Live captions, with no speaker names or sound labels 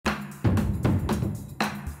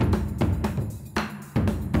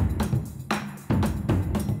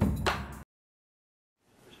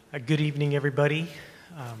Good evening, everybody.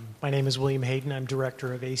 My name is William Hayden. I'm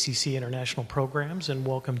Director of ACC International Programs, and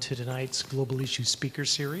welcome to tonight's Global Issues Speaker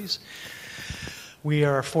Series. We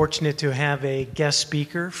are fortunate to have a guest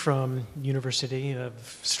speaker from University of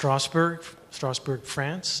Strasbourg,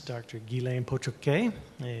 France, Dr. Ghislain Pochocquet,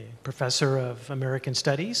 a professor of American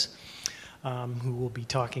Studies, who will be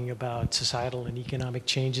talking about societal and economic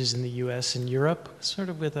changes in the U.S. and Europe, sort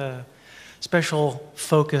of with a special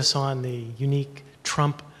focus on the unique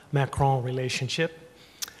Trump-Macron relationship.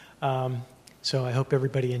 So I hope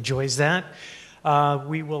everybody enjoys that.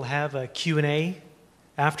 We will have a Q&A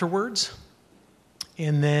afterwards.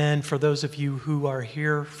 And then for those of you who are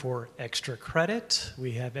here for extra credit,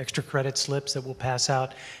 we have extra credit slips that will pass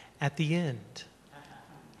out at the end.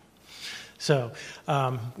 So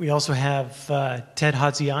we also have Ted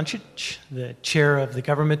Hadziancic, the chair of the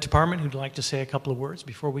government department, who'd like to say a couple of words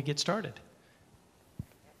before we get started.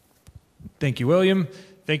 Thank you, William.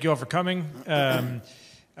 Thank you all for coming.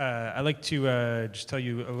 I'd like to just tell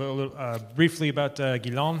you a little briefly about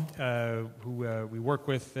Ghislain, who we work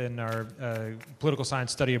with in our political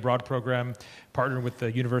science study abroad program, partnered with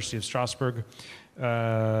the University of Strasbourg.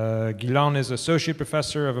 Ghislain is Associate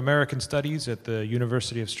Professor of American Studies at the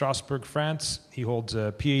University of Strasbourg, France. He holds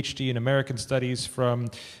a PhD in American Studies from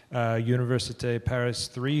Université Paris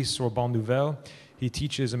III, Sorbonne Nouvelle. He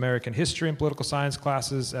teaches American history and political science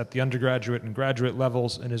classes at the undergraduate and graduate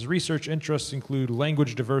levels, and his research interests include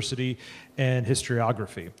language diversity and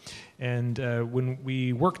historiography. And when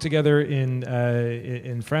we work together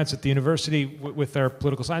in France at the university with our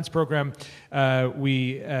political science program,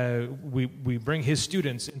 we bring his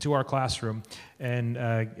students into our classroom, and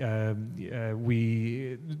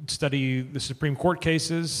we study the Supreme Court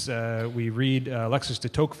cases. We read Alexis de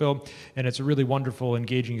Tocqueville, and it's a really wonderful,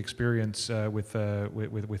 engaging experience with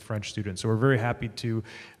French students. So we're very happy to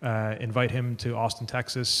invite him to Austin,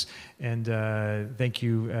 Texas, and thank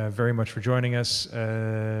you very much for joining us.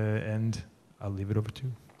 And I'll leave it over to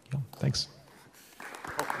you. Thanks.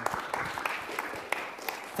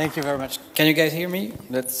 Thank you very much. Can you guys hear me?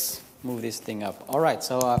 Let's move this thing up. All right.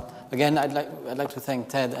 So again, I'd like to thank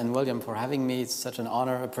Ted and William for having me. It's such an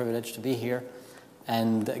honor, a privilege to be here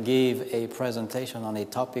and give a presentation on a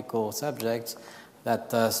topical subject,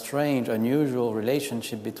 that strange, unusual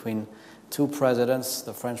relationship between two presidents,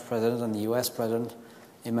 the French president and the U.S. president,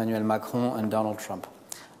 Emmanuel Macron and Donald Trump.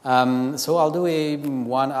 So I'll do a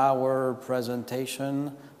 1-hour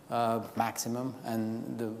presentation maximum,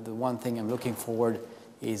 and the one thing I'm looking forward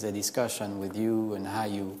is a discussion with you and how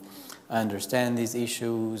you understand these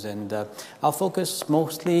issues. And I'll focus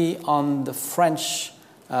mostly on the French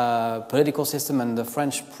political system and the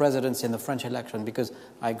French presidency and the French election, because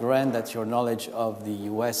I grant that your knowledge of the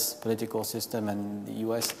U.S. political system and the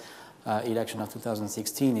U.S. Election of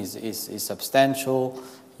 2016 is substantial.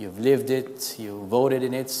 You've lived it, you voted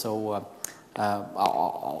in it, so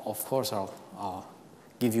of course I'll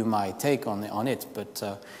give you my take on it, but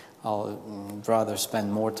I'll rather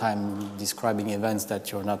spend more time describing events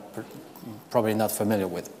that you're probably not familiar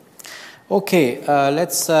with. Okay,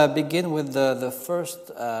 let's begin with the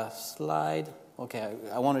first slide. Okay,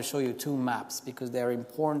 I want to show you two maps because they're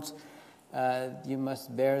important. You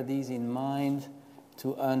must bear these in mind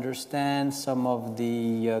to understand some of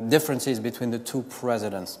the differences between the two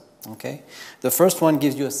presidents. Okay, the first one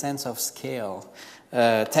gives you a sense of scale.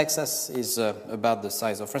 Texas is about the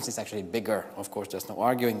size of France. It's actually bigger, of course, there's no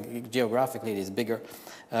arguing. Geographically, it is bigger,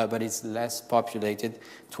 but it's less populated.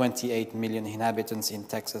 28 million inhabitants in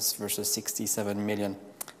Texas versus 67 million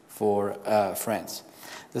for France.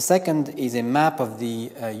 The second is a map of the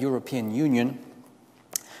European Union,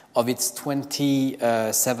 of its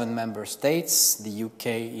 27 member states. The UK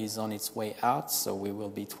is on its way out, so we will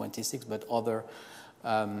be 26, but other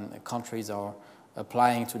countries are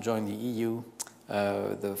applying to join the EU,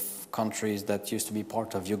 the countries that used to be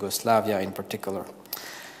part of Yugoslavia in particular.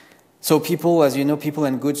 So people, as you know, people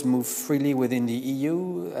and goods move freely within the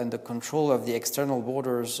EU, and the control of the external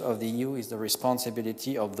borders of the EU is the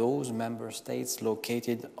responsibility of those member states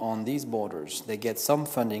located on these borders. They get some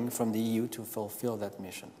funding from the EU to fulfill that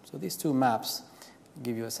mission. So these two maps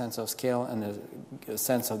give you a sense of scale and a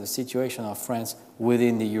sense of the situation of France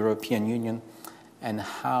within the European Union and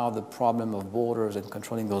how the problem of borders and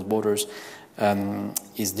controlling those borders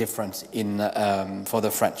is different for the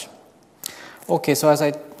French. Okay, so as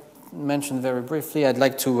I mentioned very briefly, I'd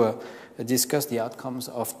like to discuss the outcomes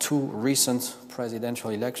of two recent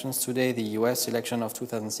presidential elections today, the US election of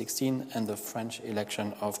 2016 and the French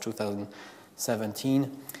election of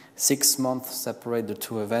 2017. 6 months separate the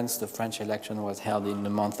two events. The French election was held in the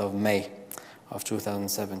month of May of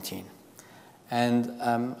 2017. And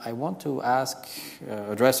I want to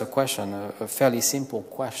address a question, a fairly simple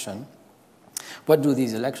question. What do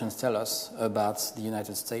these elections tell us about the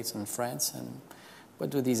United States and France? And what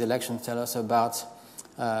do these elections tell us about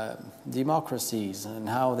democracies and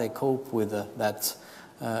how they cope with that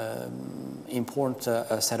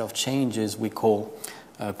important set of changes we call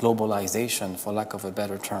globalization, for lack of a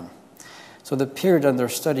better term? So the period under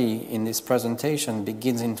study in this presentation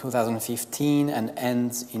begins in 2015 and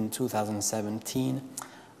ends in 2017.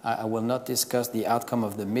 I will not discuss the outcome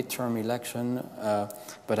of the midterm election,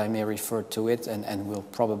 but I may refer to it, and we'll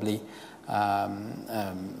probably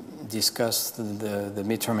discuss the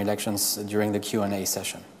midterm elections during the Q&A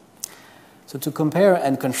session. So to compare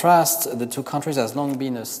and contrast, the two countries has long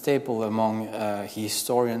been a staple among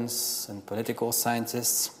historians and political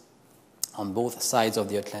scientists on both sides of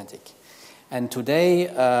the Atlantic. And today,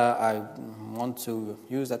 I want to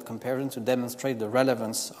use that comparison to demonstrate the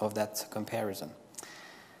relevance of that comparison.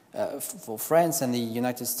 For France and the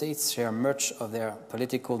United States share much of their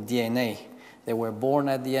political DNA. They were born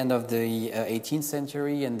at the end of the 18th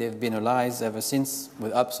century, and they've been allies ever since,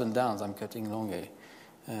 with ups and downs. I'm cutting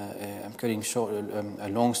short a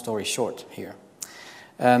long story short here.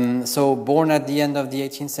 So born at the end of the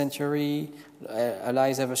 18th century,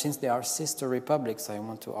 allies ever since. They are sister republics, I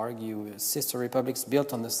want to argue, sister republics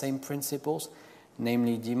built on the same principles,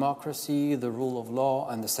 namely democracy, the rule of law,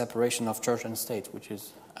 and the separation of church and state, which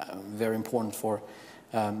is very important for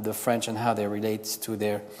the French and how they relate to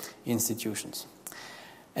their institutions.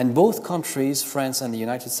 And both countries, France and the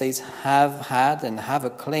United States, have had and have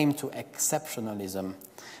a claim to exceptionalism,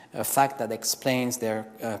 a fact that explains their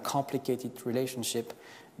complicated relationship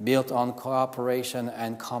built on cooperation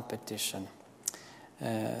and competition.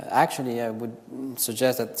 Actually, I would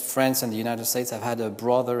suggest that France and the United States have had a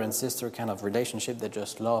brother and sister kind of relationship. They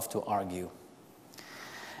just love to argue.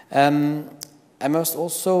 I must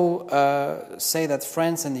also say that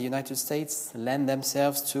France and the United States lend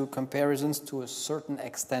themselves to comparisons to a certain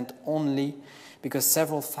extent only because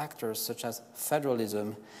several factors such as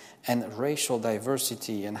federalism and racial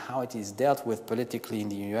diversity and how it is dealt with politically in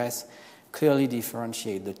the US clearly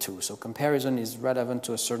differentiate the two. So comparison is relevant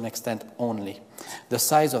to a certain extent only. The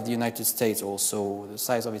size of the United States also, the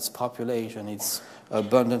size of its population, its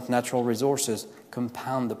abundant natural resources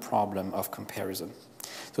compound the problem of comparison.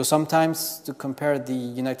 So sometimes to compare the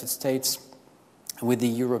United States with the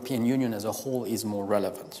European Union as a whole is more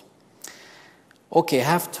relevant. Okay, I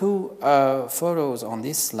have two photos on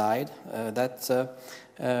this slide that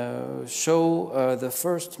show the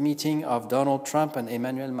first meeting of Donald Trump and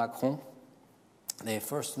Emmanuel Macron. They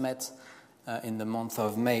first met in the month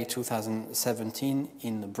of May 2017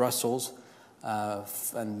 in Brussels,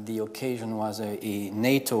 and the occasion was a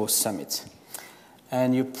NATO summit.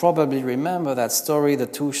 And you probably remember that story. The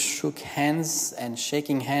two shook hands, and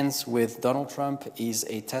shaking hands with Donald Trump is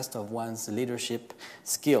a test of one's leadership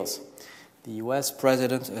skills. The US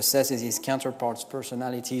president assesses his counterparts'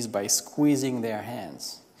 personalities by squeezing their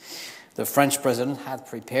hands. The French president had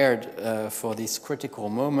prepared for this critical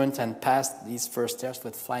moment and passed these first tests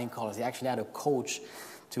with flying colors. He actually had a coach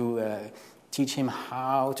to teach him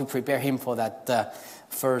how to prepare him for that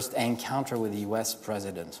first encounter with the US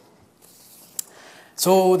president.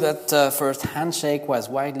 So that first handshake was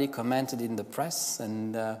widely commented in the press,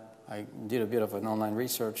 and I did a bit of an online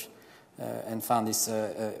research and found this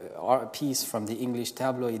piece from the English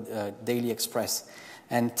tabloid Daily Express,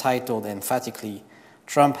 entitled emphatically,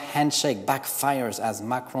 "Trump handshake backfires as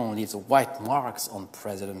Macron leaves white marks on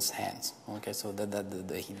president's hands." Okay, so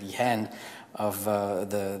the hand of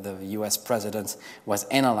the US president was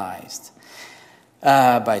analyzed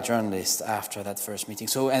by journalists after that first meeting.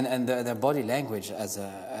 So, and their body language,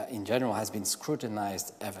 in general, has been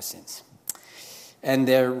scrutinized ever since. And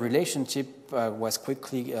their relationship was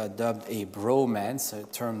quickly dubbed a bromance, a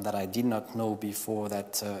term that I did not know before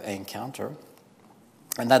that encounter.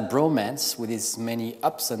 And that bromance, with its many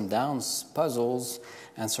ups and downs, puzzles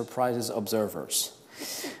and surprises observers.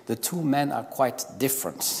 The two men are quite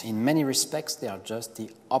different. In many respects, they are just the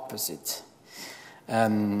opposite.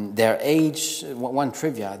 Their age, one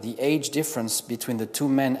trivia, the age difference between the two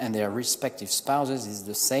men and their respective spouses is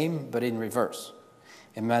the same, but in reverse.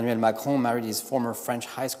 Emmanuel Macron married his former French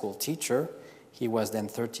high school teacher. He was then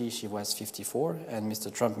 30, she was 54, and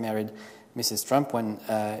Mr. Trump married Mrs. Trump when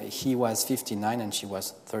he was 59 and she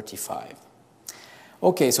was 35.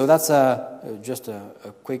 Okay, so that's just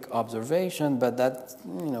a quick observation, but that,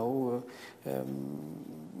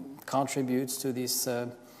 contributes to this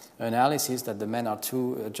analysis that the men are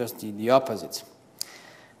just the opposite.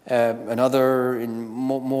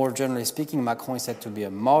 More generally speaking, Macron is said to be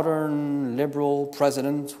a modern, liberal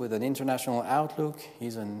president with an international outlook.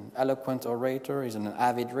 He's an eloquent orator, he's an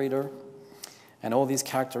avid reader. And all these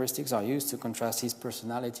characteristics are used to contrast his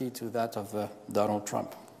personality to that of Donald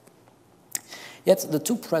Trump. Yet the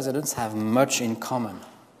two presidents have much in common.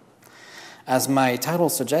 As my title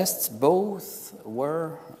suggests, both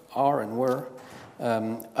were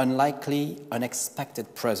unlikely,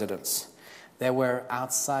 unexpected presidents. They were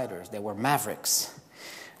outsiders, they were mavericks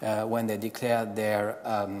when they declared their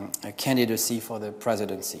candidacy for the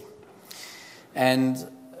presidency. And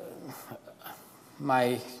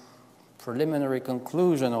my preliminary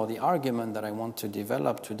conclusion, or the argument that I want to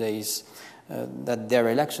develop today, is that their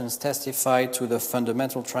elections testify to the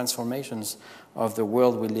fundamental transformations of the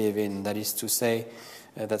world we live in. That is to say,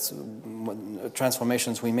 that's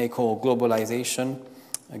transformations we may call globalization,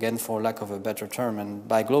 again, for lack of a better term. And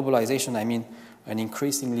by globalization, I mean an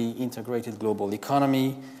increasingly integrated global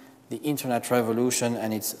economy, the internet revolution,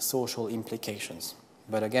 and its social implications.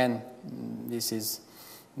 But again, this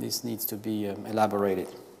needs to be elaborated.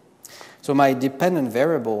 So my dependent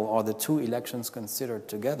variable are the two elections considered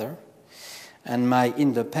together, and my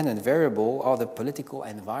independent variable are the political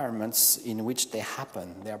environments in which they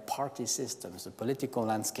happen, their party systems, the political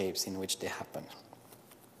landscapes in which they happen.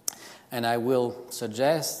 And I will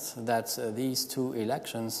suggest that these two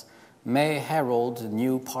elections may herald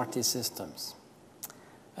new party systems.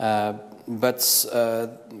 But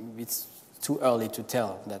it's too early to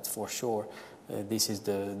tell that for sure.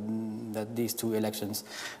 That these two elections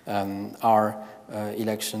are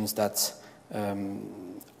elections that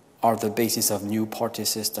are the basis of new party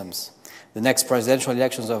systems. The next presidential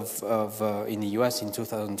elections in the US in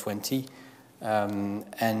 2020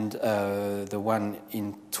 and the one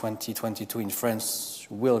in 2022 in France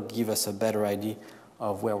will give us a better idea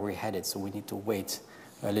of where we're headed. So we need to wait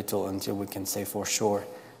a little until we can say for sure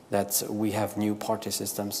that we have new party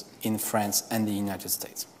systems in France and the United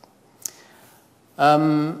States.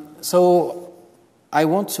 So I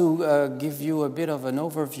want to give you a bit of an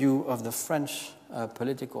overview of the French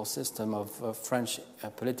political system, of French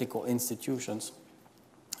political institutions,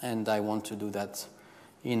 and I want to do that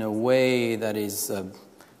in a way that is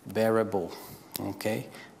bearable, okay?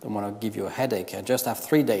 Don't want to give you a headache. I just have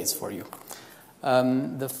 3 days for you.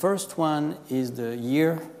 The first one is the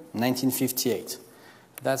year 1958.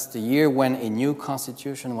 That's the year when a new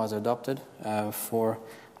constitution was adopted for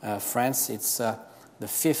France. It's the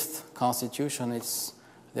fifth constitution. It's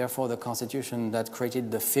therefore the constitution that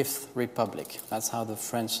created the Fifth Republic. That's how the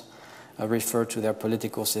French refer to their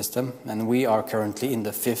political system, and we are currently in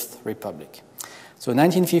the Fifth Republic. So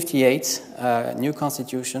 1958, new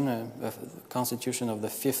constitution, a constitution of the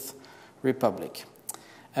Fifth Republic.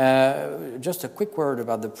 Just a quick word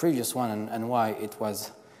about the previous one and why it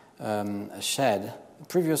was shed. The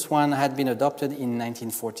previous one had been adopted in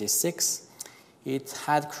 1946. It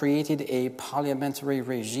had created a parliamentary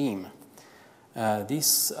regime.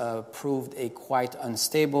 This proved a quite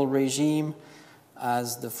unstable regime,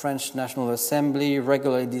 as the French National Assembly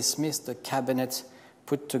regularly dismissed the cabinet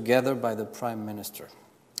put together by the Prime Minister.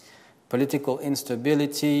 Political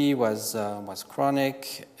instability was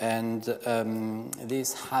chronic, and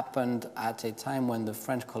this happened at a time when the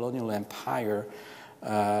French colonial empire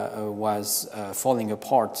was falling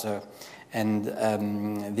apart.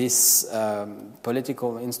 And this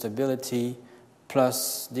political instability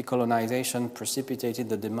plus decolonization precipitated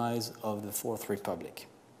the demise of the Fourth Republic.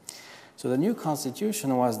 So the new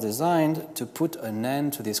constitution was designed to put an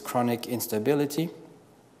end to this chronic instability,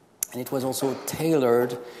 and it was also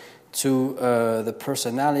tailored to the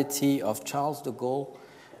personality of Charles de Gaulle,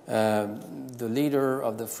 the leader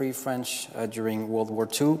of the Free French during World War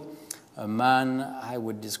II, a man I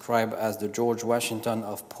would describe as the George Washington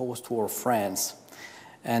of post-war France.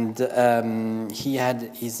 And he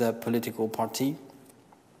had his political party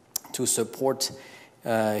to support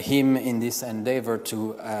him in this endeavor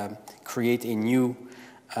to create a new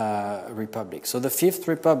republic. So the Fifth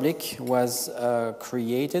Republic was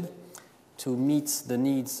created to meet the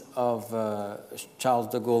needs of Charles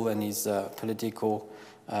de Gaulle and his political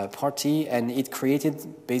party, and it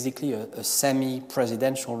created basically a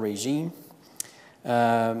semi-presidential regime.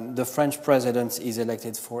 The French president is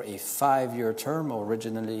elected for a 5-year term.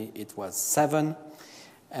 Originally it was 7,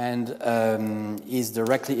 and is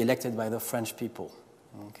directly elected by the French people.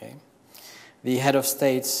 Okay. The head of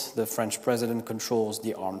state, the French president, controls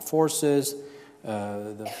the armed forces,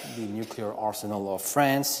 the nuclear arsenal of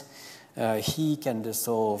France. He can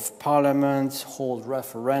dissolve parliament, hold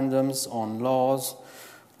referendums on laws,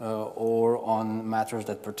 or on matters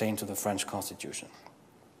that pertain to the French constitution.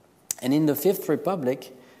 And in the Fifth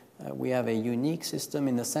Republic, we have a unique system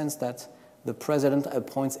in the sense that the president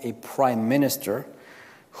appoints a prime minister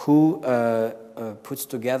who puts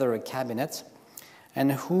together a cabinet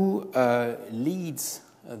and who leads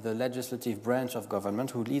the legislative branch of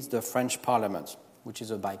government, who leads the French parliament, which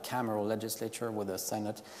is a bicameral legislature with a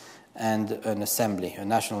Senate and an assembly, a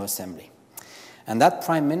national assembly. And that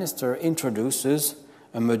prime minister introduces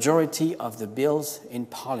a majority of the bills in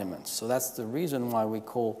parliament. So that's the reason why we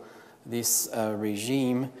call this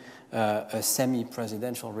regime a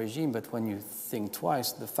semi-presidential regime. But when you think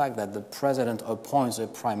twice, the fact that the president appoints a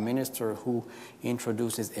prime minister who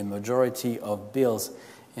introduces a majority of bills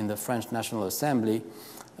in the French National Assembly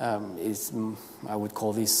is, I would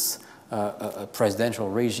call this a presidential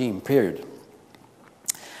regime, period.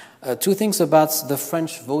 Two things about the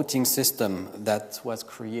French voting system that was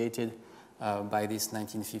created by this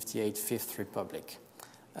 1958 Fifth Republic.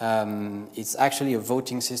 It's actually a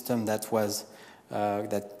voting system that was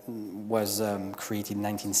created in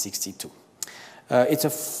 1962. It's a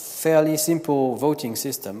fairly simple voting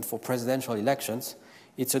system for presidential elections.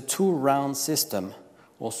 It's a two-round system,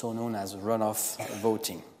 also known as runoff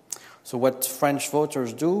voting. So what French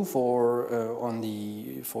voters do for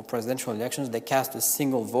presidential elections, they cast a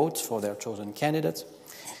single vote for their chosen candidate,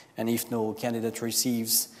 and if no candidate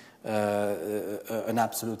receives an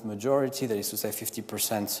absolute majority, that is to say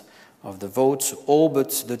 50% of the votes, all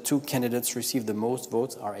but the two candidates receive the most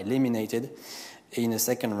votes are eliminated. In a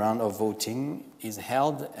second round of voting is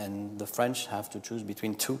held, and the French have to choose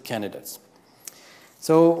between two candidates.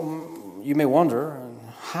 So you may wonder,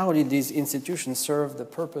 how did these institutions serve the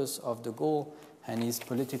purpose of de Gaulle and his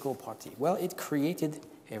political party? Well, it created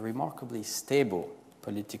a remarkably stable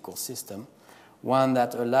political system, one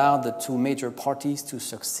that allowed the two major parties to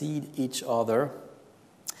succeed each other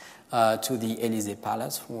to the Élysée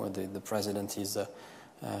Palace, where the president is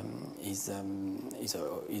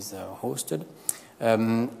hosted.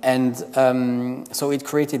 So it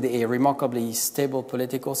created a remarkably stable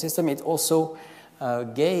political system. It also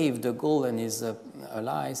gave de Gaulle and his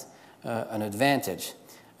allies an advantage.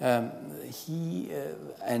 He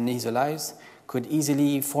and his allies could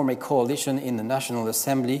easily form a coalition in the National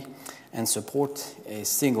Assembly and support a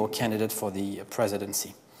single candidate for the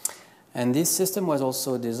presidency. And this system was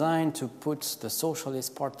also designed to put the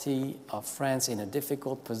Socialist Party of France in a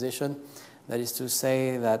difficult position. That is to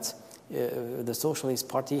say that the Socialist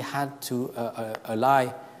Party had to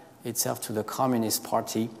ally itself to the Communist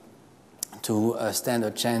Party to stand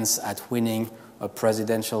a chance at winning a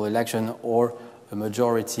presidential election or a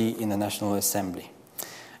majority in the National Assembly.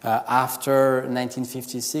 After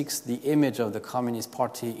 1956, the image of the Communist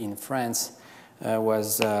Party in France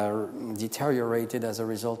was deteriorated as a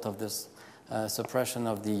result of this suppression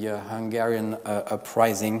of the Hungarian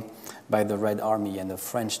uprising by the Red Army, and the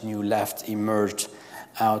French New Left emerged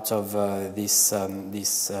out of this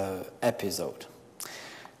episode.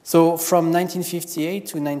 So from 1958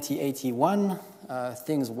 to 1981,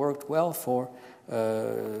 things worked well for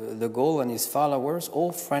de Gaulle and his followers.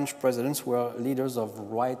 All French presidents were leaders of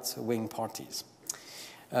right-wing parties.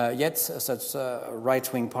 Yet such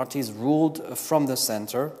right-wing parties ruled from the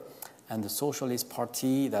center, and the Socialist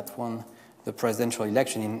Party that won the presidential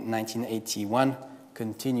election in 1981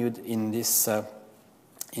 continued in this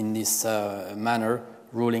manner,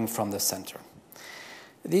 ruling from the center.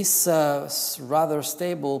 This rather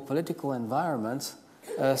stable political environment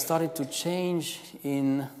started to change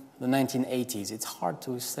in the 1980s. It's hard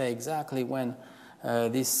to say exactly when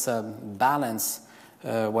this balance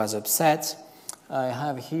was upset. I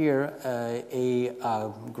have here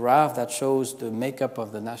a graph that shows the makeup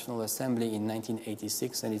of the National Assembly in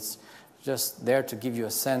 1986, and it's just there to give you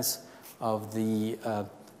a sense of the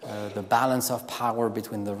balance of power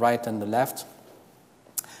between the right and the left.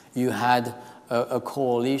 You had a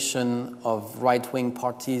coalition of right-wing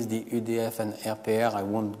parties, the UDF and RPR. I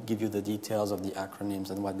won't give you the details of the acronyms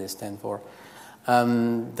and what they stand for.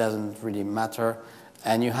 Doesn't really matter.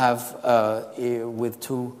 And you have, with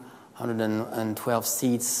 212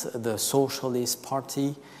 seats, the Socialist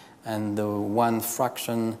Party, and the one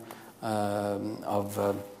fraction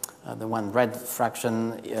the one red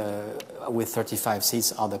fraction with 35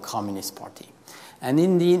 seats are the Communist Party. And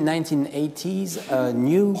in the 1980s, a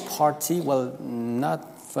new party, well,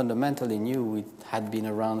 not fundamentally new, it had been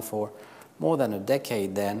around for more than a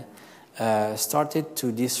decade then, started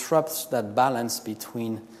to disrupt that balance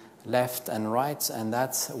between left and right, and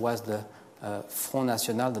that was the Front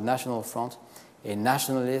National, the National Front, a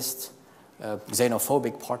nationalist,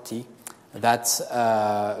 xenophobic party that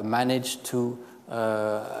managed to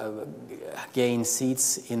gain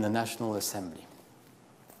seats in the National Assembly.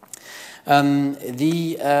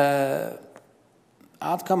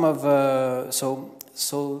 outcome of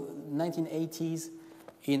so 1980s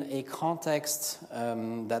in a context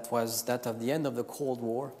that was that of the end of the Cold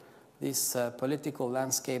War. This political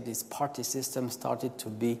landscape, this party system started to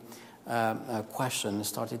be questioned,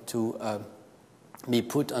 started to be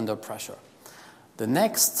put under pressure. The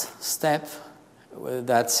next step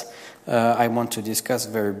that I want to discuss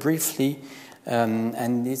very briefly,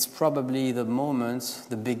 and it's probably the moment,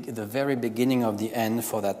 the very beginning of the end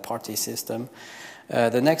for that party system.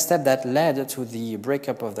 The next step that led to the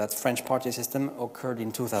breakup of that French party system occurred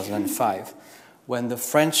in 2005, when the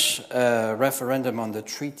French referendum on the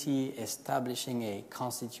treaty establishing a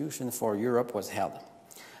constitution for Europe was held.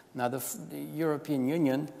 Now, the European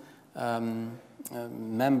Union,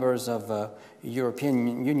 members of the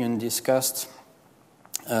European Union discussed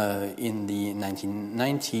in the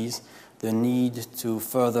 1990s the need to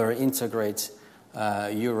further integrate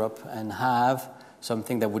Europe and have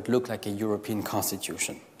something that would look like a European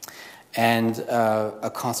constitution. And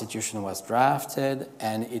a constitution was drafted,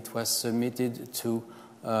 and it was submitted to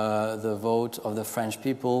the vote of the French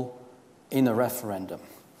people in a referendum.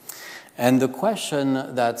 And the question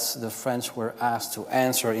that the French were asked to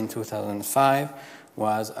answer in 2005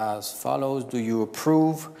 was as follows: do you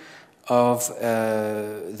approve of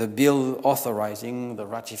the bill authorizing the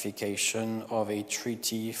ratification of a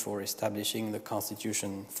treaty for establishing the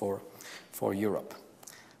constitution for Europe?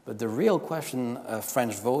 But the real question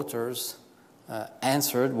French voters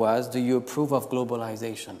answered was, do you approve of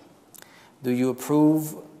globalization? Do you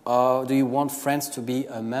want France to be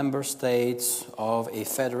a member state of a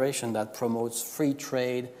federation that promotes free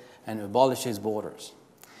trade and abolishes borders?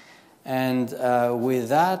 And with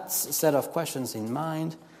that set of questions in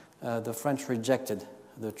mind, the French rejected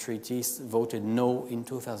the treaties, voted no in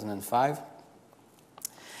 2005.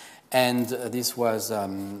 And this was a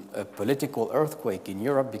political earthquake in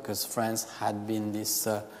Europe, because France had been this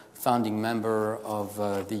founding member of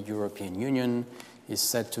the European Union, is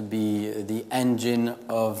said to be the engine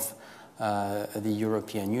of the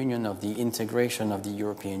European Union, of the integration of the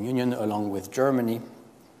European Union, along with Germany.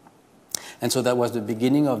 And so that was the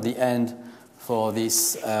beginning of the end for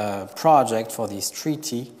this project, for this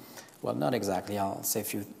treaty. Well, not exactly. I'll say a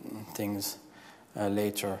few things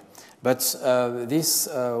later. But this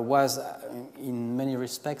was, in many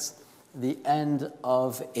respects, the end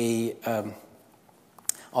of a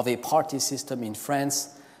party system in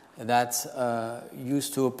France that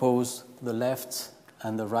used to oppose the left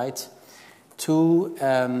and the right to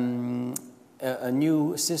a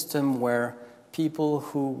new system where people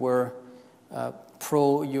who were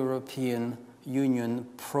pro-European Union,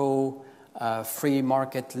 pro-free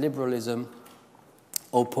market liberalism,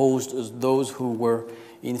 opposed those who were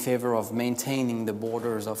in favor of maintaining the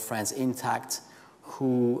borders of France intact,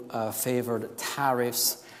 who favored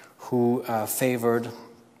tariffs, who favored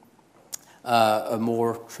a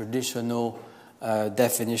more traditional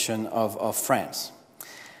definition of France.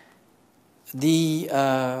 The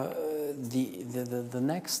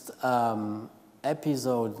next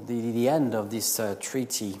episode, the end of this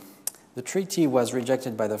treaty, the treaty was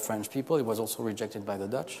rejected by the French people. It was also rejected by the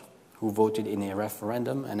Dutch, who voted in a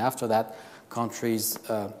referendum, and after that, countries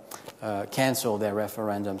canceled their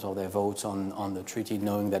referendums or their votes on the treaty,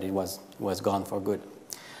 knowing that it was gone for good.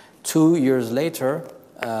 2 years later,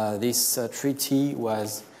 this treaty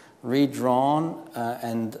was redrawn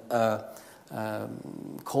and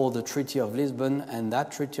called the Treaty of Lisbon, and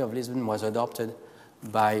that Treaty of Lisbon was adopted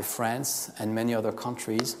by France and many other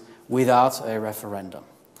countries without a referendum.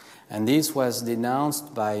 And this was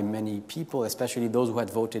denounced by many people, especially those who had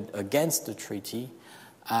voted against the treaty,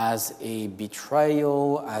 as a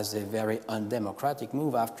betrayal, as a very undemocratic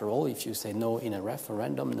move. After all, if you say no in a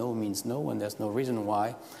referendum, no means no, and there's no reason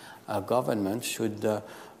why a government should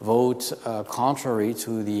vote contrary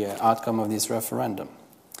to the outcome of this referendum.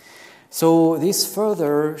 So this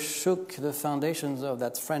further shook the foundations of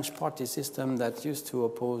that French party system that used to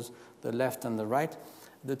oppose the left and the right.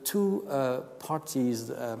 The two parties,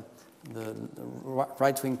 the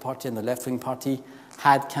right-wing party and the left-wing party,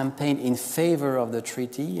 had campaigned in favor of the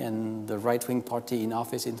treaty, and the right-wing party in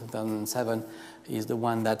office in 2007 is the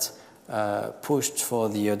one that pushed for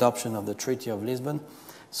the adoption of the Treaty of Lisbon.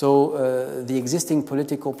 So the existing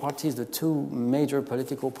political parties, the two major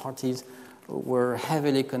political parties, were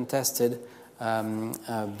heavily contested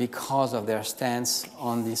because of their stance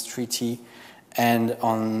on this treaty and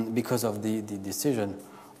because of the decision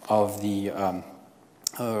of the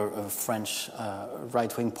French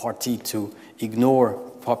right-wing party to ignore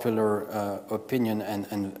popular opinion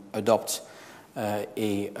and adopt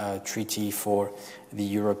a treaty for the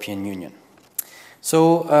European Union.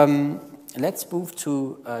 So let's move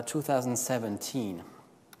to 2017.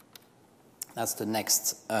 That's the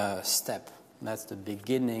next step. That's the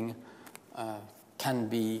beginning, can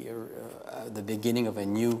be the beginning of a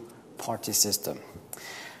new party system.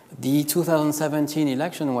 The 2017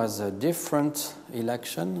 election was a different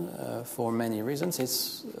election for many reasons.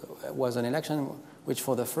 It was an election which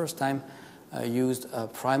for the first time used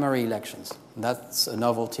primary elections. That's a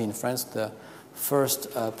novelty in France. The first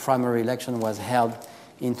primary election was held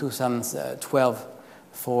in 2012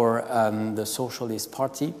 for the Socialist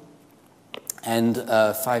Party. And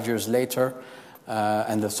 5 years later,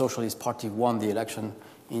 and the Socialist Party won the election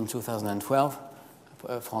in 2012.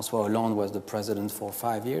 François Hollande was the president for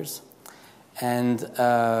 5 years. And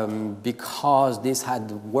because this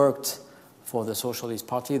had worked for the Socialist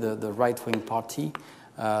Party, the right-wing party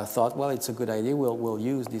thought, well, it's a good idea. We'll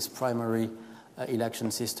use this primary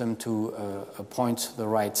election system to appoint the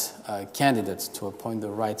right candidates, to appoint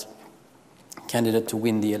the right candidate to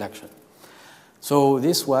win the election. So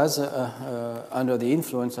this was under the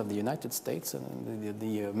influence of the United States. And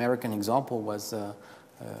the American example was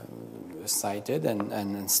cited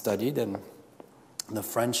and studied, and the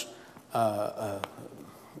French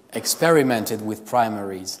experimented with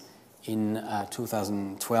primaries in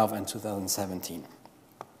 2012 and 2017.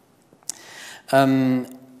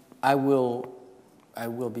 I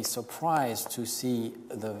will be surprised to see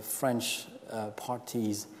the French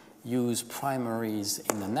parties use primaries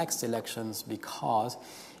in the next elections, because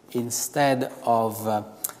instead of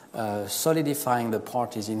solidifying the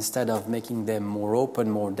parties, instead of making them more open,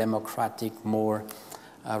 more democratic, more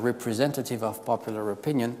representative of popular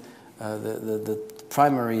opinion, the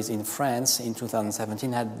primaries in France in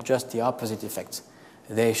 2017 had just the opposite effect.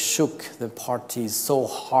 They shook the parties so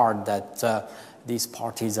hard that these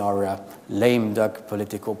parties are lame duck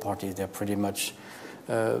political parties. They're pretty much,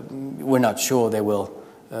 we're not sure they will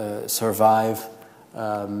survive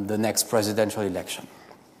the next presidential election.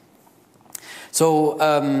 So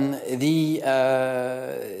the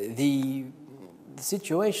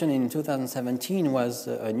situation in 2017 was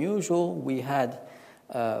unusual. We had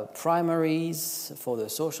primaries for the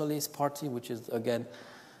Socialist Party, which is, again,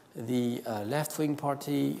 the left-wing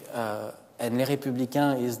party, and Les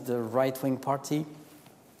Républicains is the right-wing party.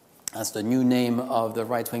 That's the new name of the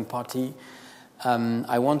right-wing party.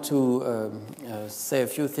 I want to say a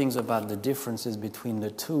few things about the differences between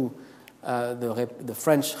the two. The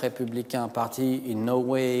French Républicain Party in no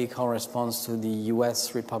way corresponds to the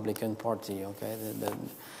US Republican Party. Okay,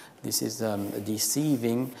 this is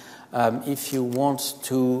deceiving. If you want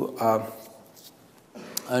to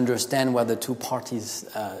understand where the two parties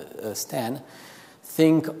stand,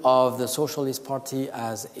 think of the Socialist Party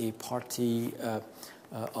as a party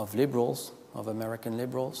of liberals, of American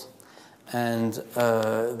liberals, and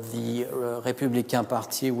the Républicain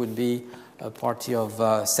Party would be a party of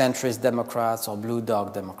centrist Democrats or blue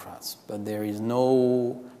dog Democrats. But there is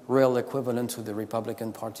no real equivalent to the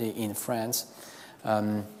Republican Party in France.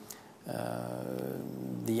 The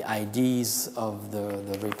ideas of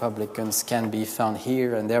the Republicans can be found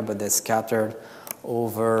here and there, but they're scattered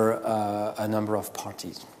over a number of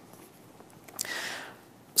parties.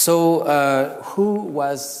 So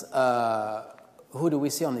who do we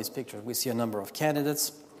see on this picture? We see a number of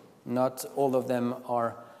candidates. Not all of them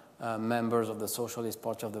are members of the Socialist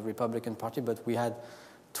Party, of the Republican Party, but we had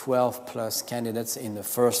 12 plus candidates in the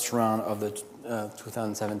first round of the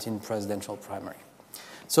 2017 presidential primary.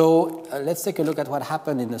 So let's take a look at what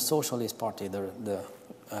happened in the Socialist Party, the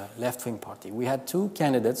left-wing party. We had two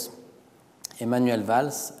candidates, Emmanuel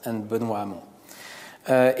Valls and Benoît Hamon.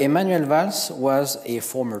 Emmanuel Valls was a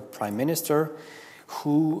former prime minister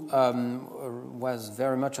who was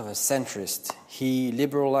very much of a centrist. He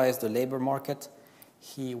liberalized the labor market.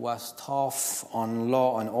 He was tough on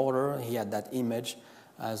law and order. He had that image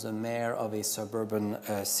as a mayor of a suburban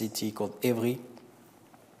city called Évry.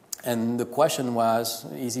 And the question was,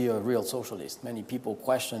 is he a real socialist? Many people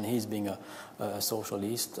question his being a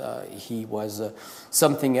socialist. He was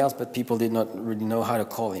something else, but people did not really know how to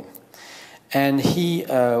call him. And he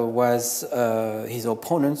was, his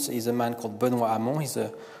opponent is a man called Benoît Hamon.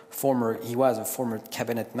 He was a former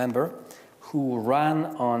cabinet member who ran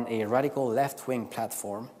on a radical left-wing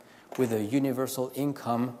platform with a universal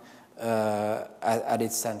income at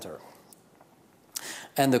its center.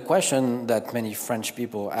 And the question that many French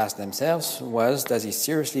people asked themselves was, does he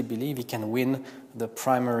seriously believe he can win the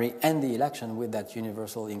primary and the election with that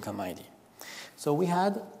universal income ID? So we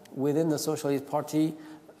had, within the Socialist Party,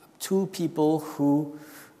 two people who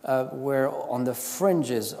were on the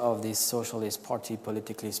fringes of this Socialist Party,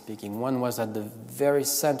 politically speaking. One was at the very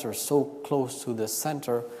center, so close to the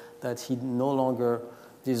center that he no longer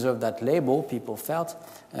deserve that label, people felt,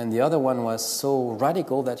 and the other one was so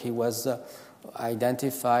radical that he was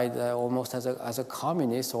identified almost as a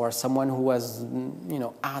communist or someone who was,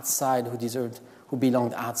 outside, who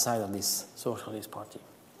belonged outside of this socialist party.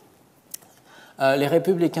 Les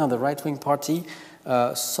Républicains, the right-wing party,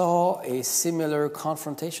 saw a similar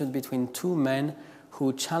confrontation between two men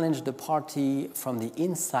who challenged the party from the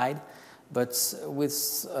inside, but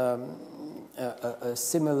with a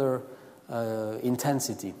similar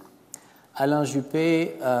intensity. Alain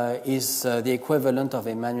Juppé is the equivalent of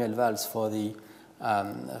Emmanuel Valls for the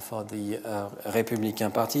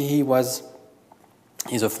Républicain Party.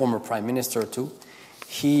 He's a former prime minister too.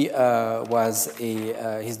 He's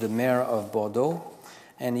the mayor of Bordeaux,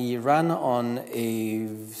 and he ran on a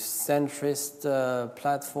centrist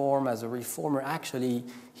platform as a reformer. Actually,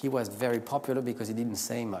 he was very popular because he didn't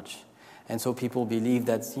say much. And so people believed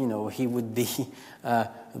that, he would be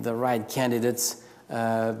the right candidate,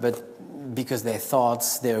 but because they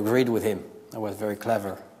agreed with him. That was very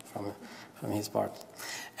clever from his part.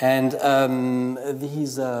 And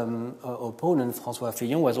his opponent, François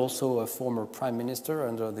Fillon, was also a former prime minister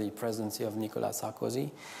under the presidency of Nicolas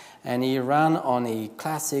Sarkozy. And he ran on a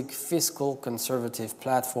classic fiscal conservative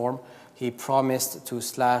platform. He promised to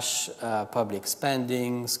slash public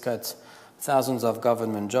spendings, cut thousands of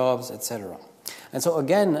government jobs, etc. And so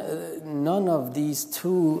again, none of these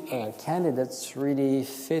two candidates really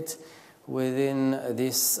fit within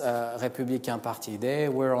this Républicain Party. They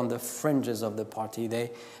were on the fringes of the party.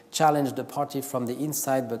 They challenged the party from the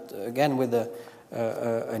inside, but again with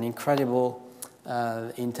an incredible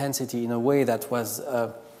intensity in a way that was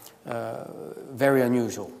very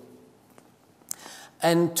unusual.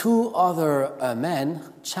 And two other men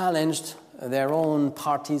challenged their own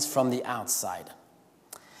parties from the outside.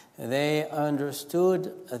 They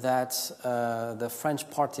understood that the French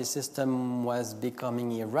party system was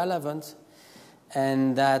becoming irrelevant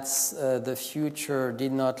and that the future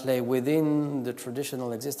did not lay within the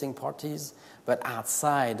traditional existing parties, but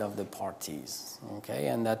outside of the parties. Okay,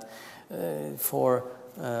 and that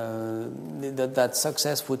that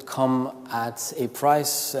success would come at a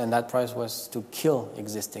price, and that price was to kill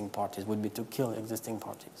existing parties.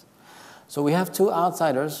 So we have two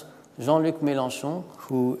outsiders. Jean-Luc Mélenchon,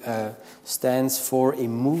 who stands for a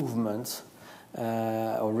movement,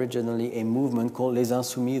 originally a movement called Les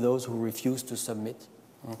Insoumis, those who refuse to submit.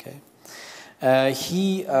 Okay,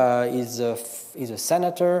 he is a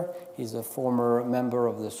senator. He's a former member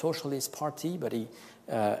of the Socialist Party, but he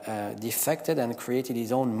defected and created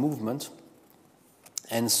his own movement.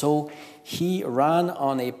 And so he ran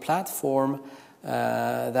on a platform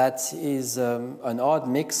that is an odd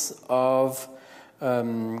mix of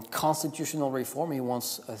constitutional reform. He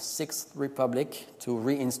wants a sixth republic to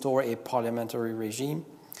reinstore a parliamentary regime.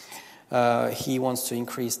 He wants to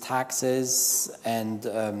increase taxes and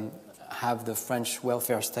have the French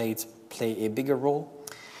welfare state play a bigger role.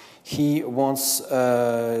 He wants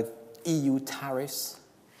EU tariffs.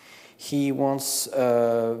 He wants,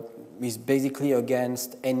 he's basically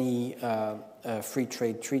against any free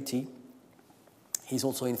trade treaty. He's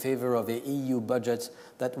also in favor of an EU budget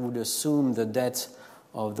that would assume the debt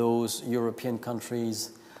of those European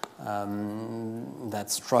countries that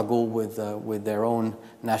struggle with their own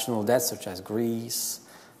national debt, such as Greece,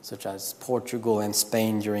 such as Portugal and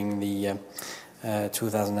Spain during the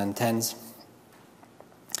 2010s,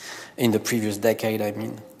 in the previous decade, I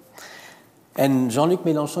mean. And Jean-Luc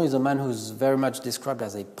Mélenchon is a man who's very much described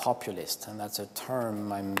as a populist, and that's a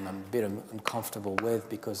term I'm a bit uncomfortable with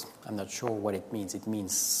because I'm not sure what it means. It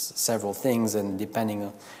means several things, and depending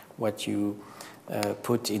on what you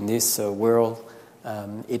put in this world,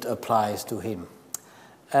 it applies to him.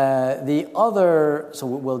 The other, so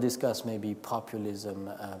we'll discuss maybe populism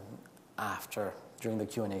during the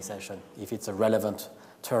Q&A session, if it's a relevant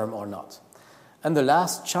term or not. And the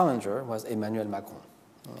last challenger was Emmanuel Macron.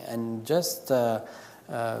 And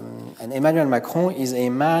and Emmanuel Macron is a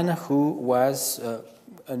man who was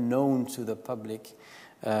unknown to the public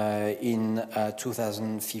in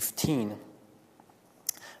 2015.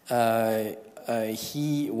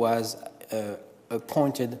 He was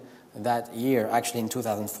appointed that year, actually in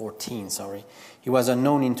 2014, sorry. He was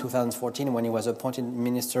unknown in 2014 when he was appointed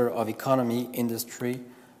Minister of Economy, Industry,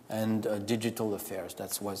 and Digital Affairs.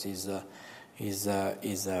 That was his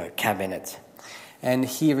cabinet. And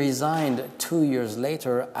he resigned 2 years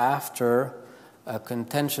later after a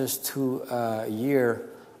contentious two-year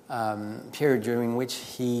period during which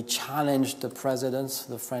he challenged the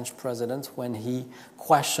French president, when he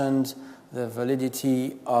questioned the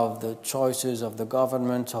validity of the choices of the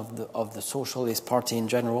government, of the Socialist Party in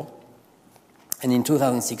general. And in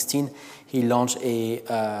 2016, he launched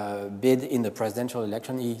a bid in the presidential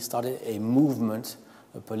election. He started a movement,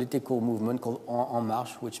 a political movement called En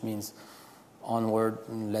Marche, which means onward,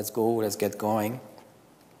 let's go, let's get going.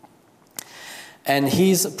 And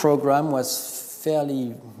his program was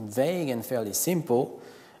fairly vague and fairly simple: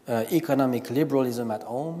 economic liberalism at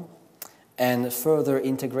home and further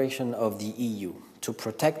integration of the EU to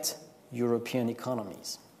protect European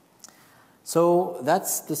economies. So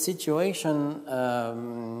that's the situation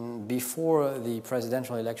before the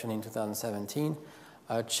presidential election in 2017,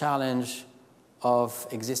 a challenge of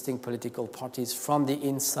existing political parties from the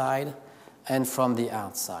inside and from the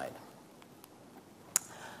outside.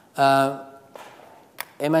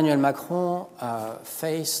 Emmanuel Macron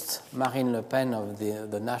faced Marine Le Pen of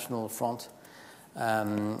the National Front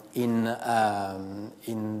in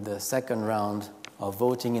the second round of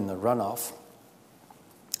voting in the runoff,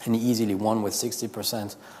 and he easily won with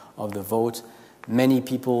 60% of the vote. Many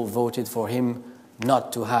people voted for him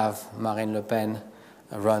not to have Marine Le Pen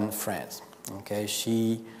run France. Okay,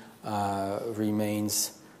 she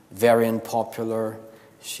remains very unpopular.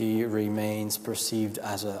 She remains perceived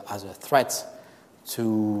as a threat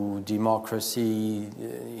to democracy,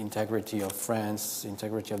 integrity of France,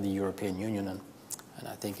 integrity of the European Union, and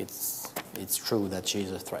I think it's true that she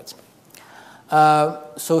is a threat.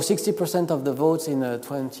 So 60% of the votes in the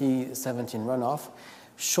 2017 runoff,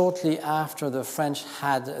 shortly after the French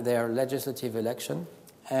had their legislative election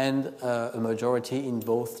and a majority in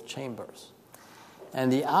both chambers.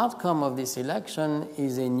 And the outcome of this election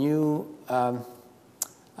is a new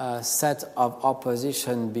set of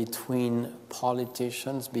opposition between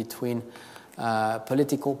politicians, between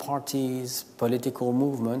political parties, political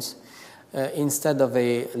movements. Instead of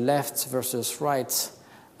a left versus right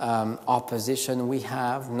opposition, we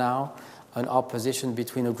have now an opposition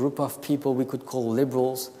between a group of people we could call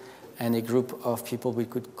liberals and a group of people we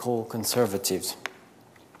could call conservatives.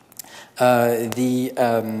 So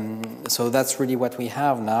that's really what we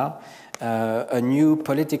have now, a new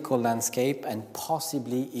political landscape, and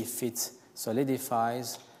possibly, if it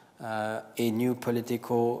solidifies, a new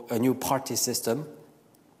party system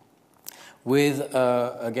with,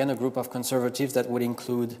 again, a group of conservatives that would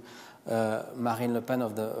include Marine Le Pen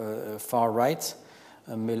of the far right,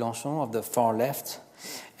 Mélenchon of the far left,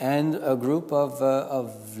 and a group of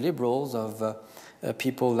liberals, of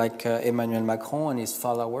people like Emmanuel Macron and his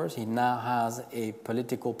followers. He now has a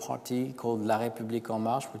political party called La République En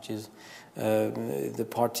Marche, which is the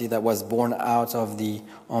party that was born out of the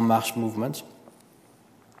En Marche movement.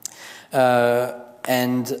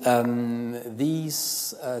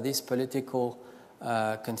 This political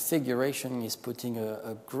configuration is putting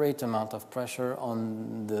a great amount of pressure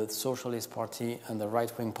on the Socialist Party and the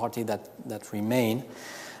right-wing party that remain.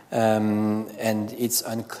 And it's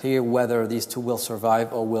unclear whether these two will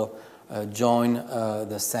survive or will join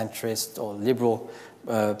the centrist or liberal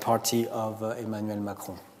party of Emmanuel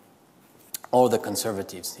Macron or the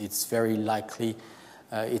conservatives. It's very likely,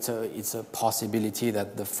 it's a possibility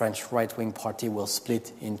that the French right-wing party will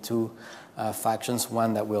split into factions,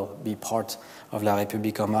 one that will be part of La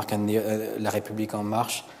République En Marche and La République En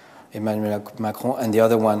Marche, Emmanuel Macron, and the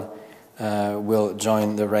other one will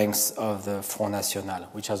join the ranks of the Front National,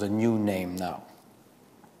 which has a new name now.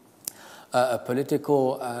 A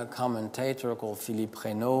political commentator called Philippe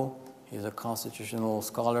Reynaud, he's a constitutional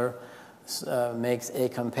scholar, makes a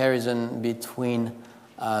comparison between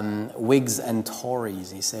Whigs and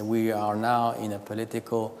Tories. He said we are now in a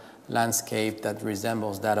political landscape that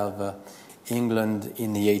resembles that of England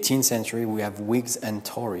in the 18th century. We have Whigs and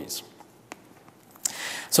Tories.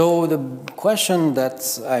 So the question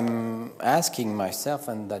that I'm asking myself,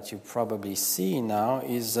 and that you probably see now,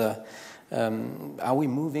 is are we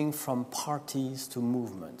moving from parties to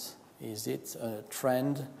movements? Is it a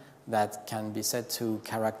trend that can be said to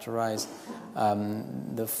characterize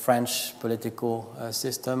the French political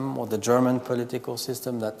system or the German political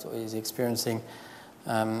system that is experiencing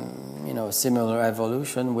a similar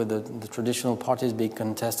evolution, with the traditional parties being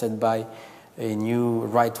contested by a new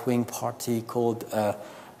right-wing party called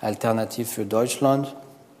Alternative für Deutschland?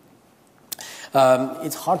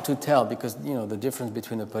 It's hard to tell because the difference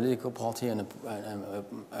between a political party and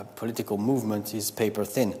a political movement is paper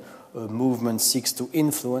thin. A movement seeks to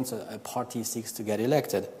influence, a party seeks to get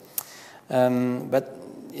elected. But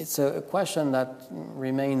it's a question that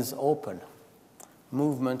remains open: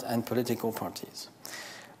 movement and political parties.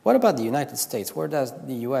 What about the United States? Where does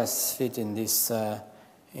the U.S. fit in this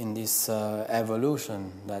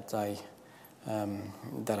evolution that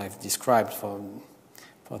I've described for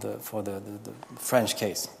the French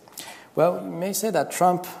case? Well, you may say that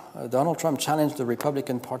Donald Trump challenged the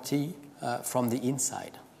Republican Party from the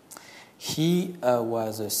inside. He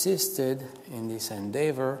was assisted in this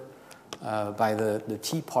endeavor by the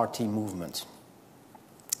Tea Party movement.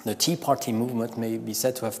 The Tea Party movement may be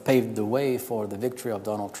said to have paved the way for the victory of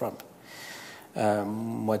Donald Trump.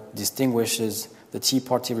 What distinguishes the Tea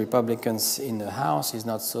Party Republicans in the House is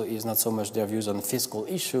not so much their views on fiscal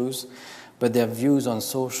issues, but their views on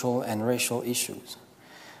social and racial issues.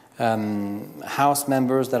 House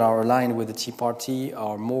members that are aligned with the Tea Party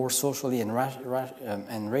are more socially and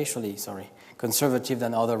racially conservative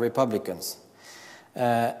than other Republicans.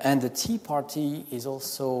 And the Tea Party is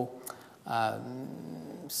also a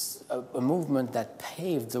movement that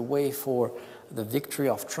paved the way for the victory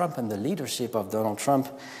of Trump and the leadership of Donald Trump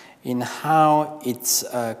in how it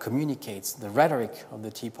communicates. The rhetoric of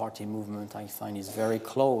the Tea Party movement, I find, is very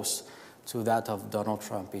close to that of Donald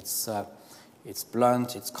Trump. It's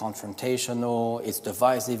blunt, it's confrontational, it's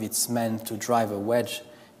divisive, it's meant to drive a wedge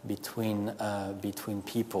between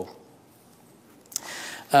people.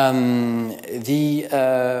 So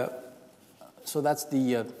that's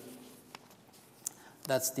the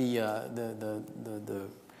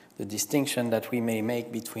distinction that we may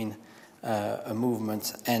make between a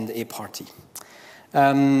movement and a party.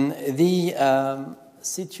 Another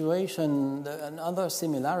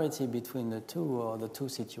similarity between the two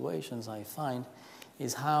situations I find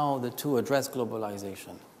is how the two address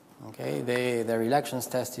globalization. Okay, their elections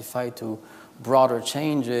testify to broader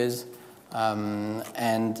changes, and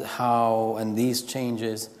these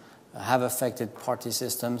changes have affected party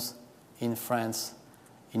systems in France,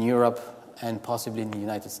 in Europe, and possibly in the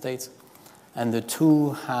United States. And the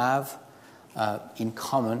two have in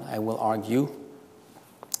common, I will argue,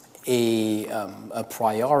 a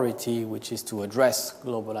priority, which is to address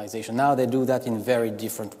globalization. Now they do that in very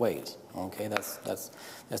different ways. Okay, there's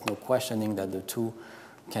no questioning that the two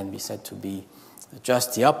can be said to be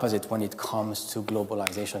just the opposite when it comes to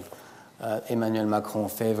globalization. Emmanuel Macron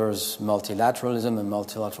favors multilateralism, a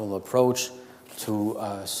multilateral approach to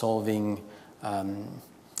solving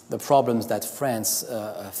the problems that France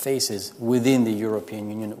faces within the European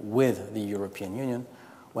Union, with the European Union,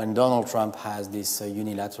 when Donald Trump has this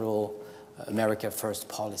unilateral America First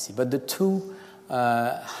policy. But the two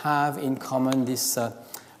have in common the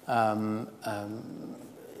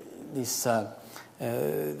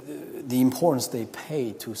importance they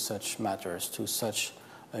pay to such matters, to such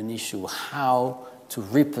an issue, how to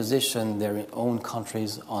reposition their own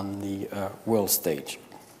countries on the world stage.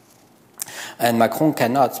 And Macron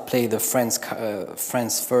cannot play the France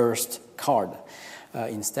first card.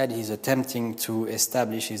 Instead, he's attempting to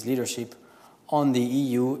establish his leadership on the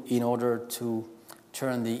EU in order to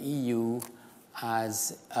turn the EU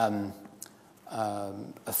as a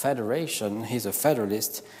federation. He's a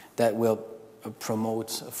federalist that will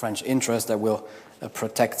promote French interests, that will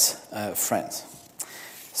protect France.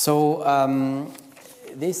 So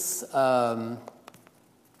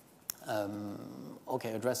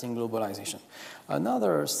addressing globalization.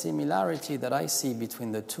 Another similarity that I see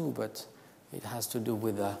between the two, but it has to do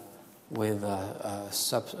with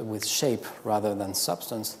shape rather than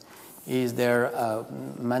substance, is their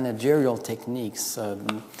managerial techniques.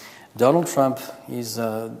 Donald Trump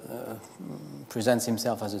presents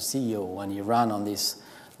himself as a CEO when he ran on this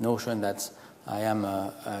notion that I am I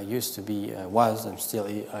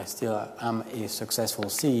still am a successful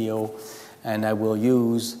CEO, and I will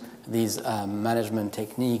use these management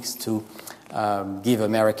techniques to give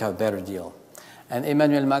America a better deal. And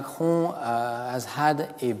Emmanuel Macron has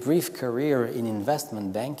had a brief career in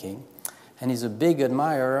investment banking and is a big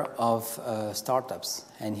admirer of startups.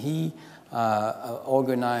 And he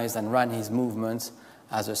organized and ran his movement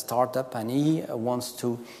as a startup, and he wants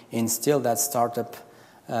to instill that startup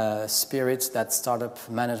spirit, that startup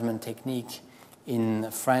management technique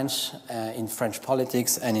in French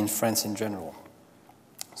politics and in France in general.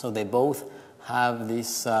 So they both have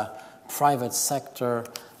this private sector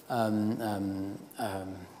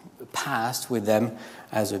past with them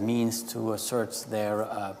as a means to assert their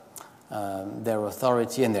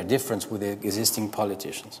authority and their difference with the existing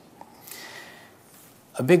politicians.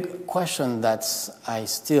 A big question that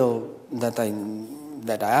I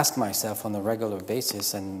ask myself on a regular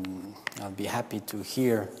basis, and I'll be happy to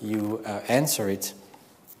hear you answer it,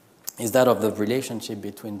 is that of the relationship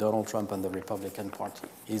between Donald Trump and the Republican Party.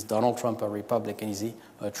 Is Donald Trump a Republican? Is he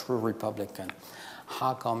a true Republican?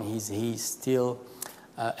 How come he still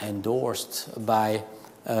endorsed by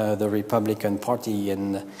the Republican Party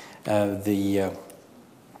and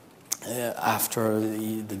after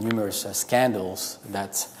the numerous scandals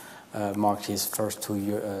that marked his first 2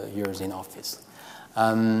 years in office?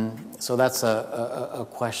 So that's a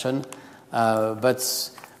question.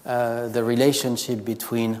 But The relationship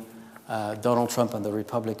between Donald Trump and the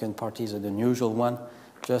Republican Party is an unusual one,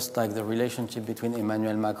 just like the relationship between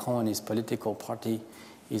Emmanuel Macron and his political party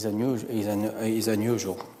is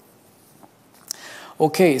unusual.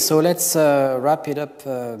 Okay, so let's wrap it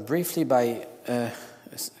up briefly by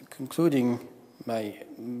concluding by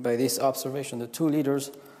this observation. The two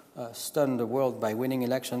leaders stunned the world by winning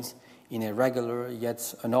elections in a regular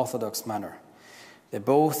yet unorthodox manner. They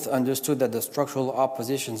both understood that the structural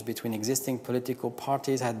oppositions between existing political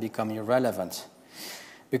parties had become irrelevant.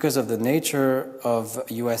 Because of the nature of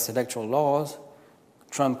US electoral laws,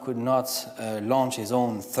 Trump could not launch his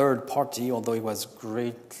own third party, although he was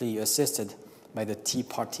greatly assisted by the Tea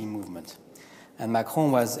Party movement. And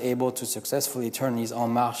Macron was able to successfully turn his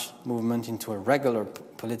En Marche movement into a regular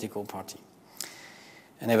political party.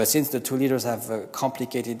 And ever since, the two leaders have a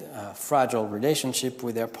complicated, fragile relationship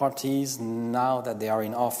with their parties now that they are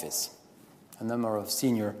in office. A number of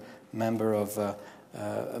senior members of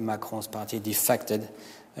Macron's party defected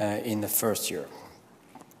in the first year.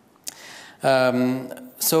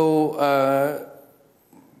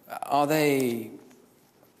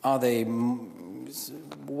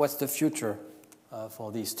 What's the future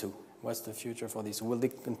for these two? What's the future for these? Will they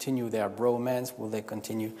continue their bromance? Will they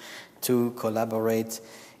continue to collaborate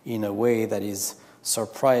in a way that is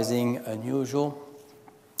surprising, unusual?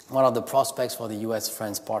 What are the prospects for the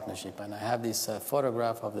US-France partnership? And I have this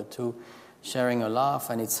photograph of the two sharing a laugh,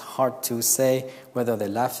 and it's hard to say whether they're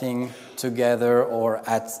laughing together or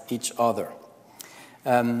at each other.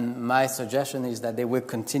 My suggestion is that they will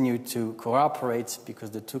continue to cooperate because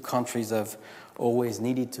the two countries have always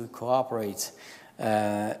needed to cooperate.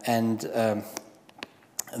 The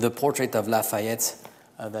portrait of Lafayette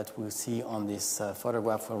that we'll see on this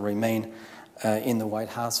photograph will remain in the White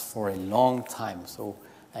House for a long time. So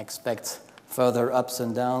I expect further ups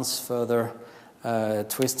and downs, further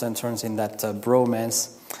twists and turns in that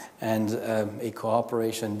bromance, and a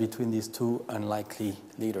cooperation between these two unlikely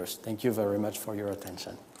leaders. Thank you very much for your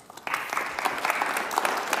attention.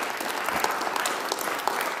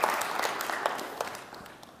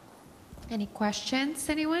 Any questions,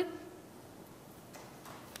 anyone?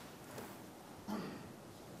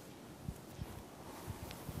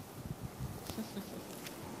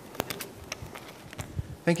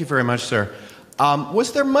 Thank you very much, sir.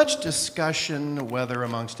 Was there much discussion, whether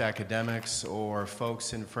amongst academics or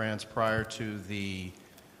folks in France, prior to the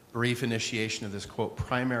brief initiation of this, quote,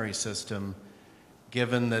 primary system,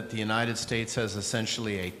 given that the United States has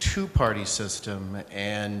essentially a two-party system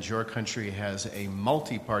and your country has a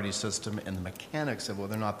multi-party system, and the mechanics of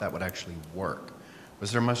whether or not that would actually work?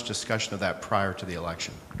 Was there much discussion of that prior to the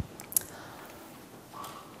election?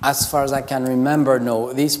 As far as I can remember,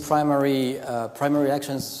 no. These primary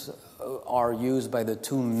elections are used by the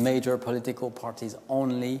two major political parties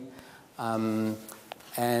only, you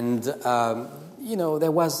know,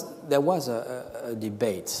 there was a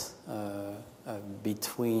debate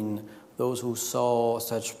between those who saw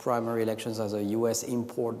such primary elections as a U.S.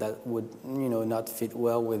 import that would, you know, not fit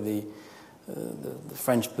well with the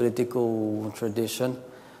French political tradition.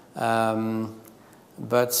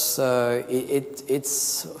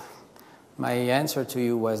 It's my answer to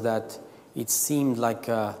you was that it seemed like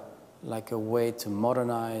a way to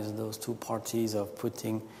modernize those two parties, of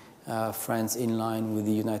putting France in line with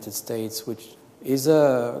the United States, which is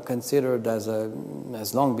considered has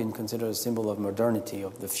long been considered a symbol of modernity,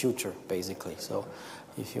 of the future, basically. So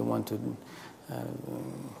if you want to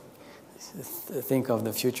think of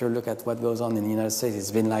the future, look at what goes on in the United States. It's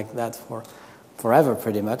been like that for forever,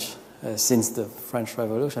 pretty much, since the French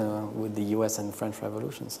Revolution, with the US and French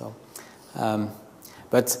Revolution. So,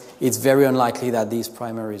 but it's very unlikely that these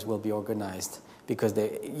primaries will be organized, because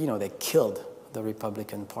they killed the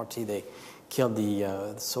Republican Party. They killed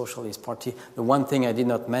the Socialist Party. The one thing I did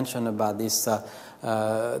not mention about this,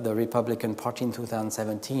 the Republican Party in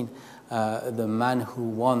 2017, the man who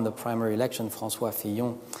won the primary election, François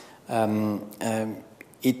Fillon,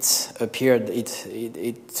 it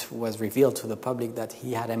was revealed to the public that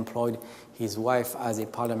he had employed his wife as a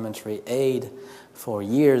parliamentary aide for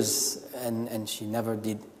years, and she never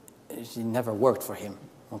worked for him.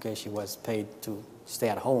 Okay, she was paid to stay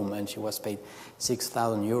at home, and she was paid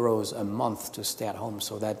 6,000 euros a month to stay at home.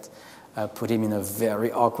 So that put him in a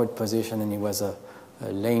very awkward position, and he was a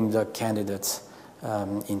lame duck candidate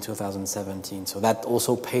in 2017. So that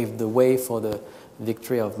also paved the way for the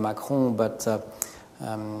victory of Macron, but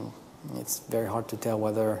it's very hard to tell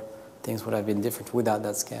whether things would have been different without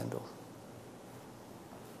that scandal.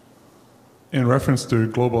 In reference to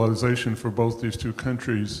globalization for both these two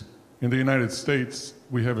countries, in the United States,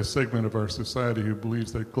 we have a segment of our society who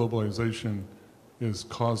believes that globalization is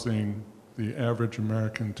causing the average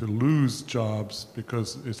American to lose jobs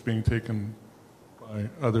because it's being taken by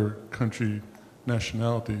other country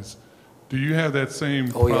nationalities. Do you have that same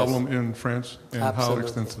problem in France, and Absolutely. how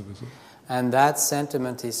extensive is it? And that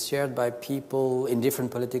sentiment is shared by people in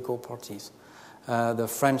different political parties. The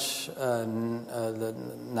French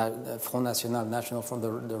the Front National, National Front,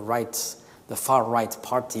 the right, the far-right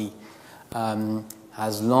party,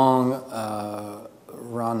 has long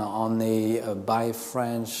run on a buy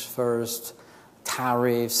French first,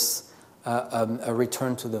 tariffs, a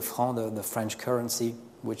return to the franc, the French currency,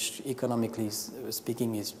 which economically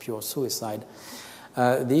speaking is pure suicide.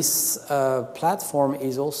 This platform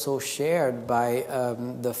is also shared by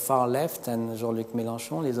the far left and Jean-Luc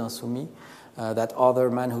Mélenchon, les Insoumis, that other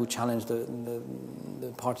man who challenged the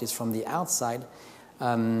parties from the outside.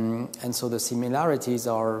 And so the similarities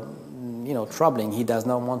are, troubling. He does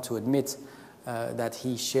not want to admit that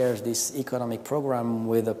he shares this economic program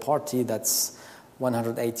with a party that's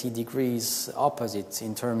 180 degrees opposite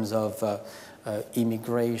in terms of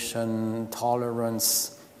immigration,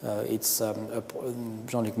 tolerance.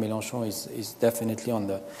 Jean-Luc Mélenchon is definitely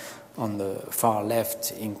on the far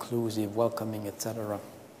left, inclusive, welcoming, etc.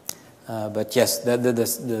 But yes,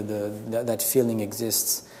 that feeling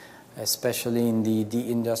exists, especially in the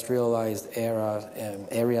deindustrialized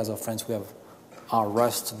areas of France. We have our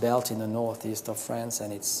Rust Belt in the northeast of France,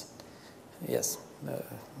 and it's,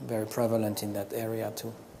 very prevalent in that area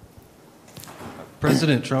too.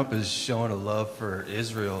 President Trump is showing a love for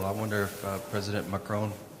Israel. I wonder if President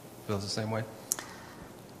Macron feels the same way?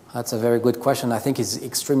 That's a very good question. I think he's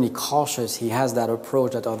extremely cautious. He has that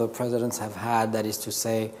approach that other presidents have had, that is to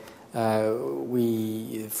say,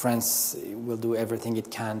 France will do everything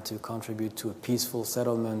it can to contribute to a peaceful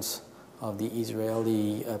settlement of the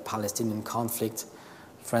Israeli-Palestinian conflict.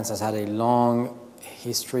 France has had a long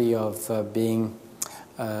history of being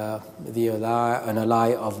an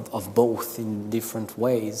ally of both in different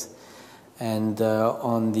ways. And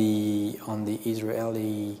on the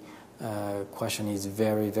Israeli question, is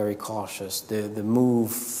very, very cautious. The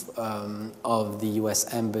move of the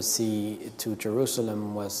U.S. Embassy to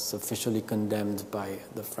Jerusalem was officially condemned by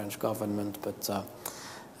the French government, but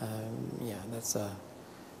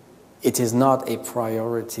it is not a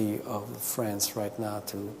priority of France right now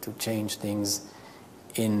to change things,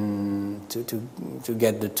 to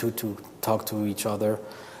get the two to talk to each other.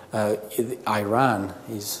 Iran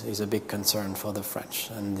is a big concern for the French,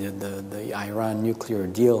 and the Iran nuclear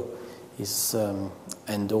deal is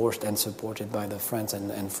endorsed and supported by the France,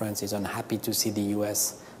 and France is unhappy to see the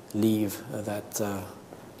U.S. leave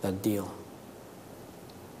that deal.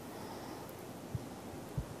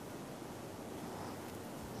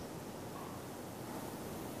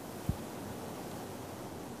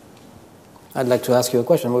 I'd like to ask you a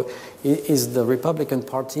question. Is the Republican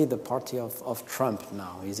Party the party of Trump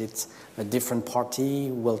now? Is it a different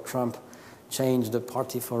party? Will Trump change the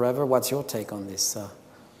party forever? What's your take on this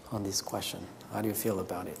question? How do you feel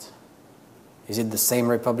about it? Is it the same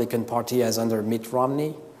Republican Party as under Mitt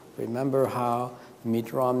Romney? Remember how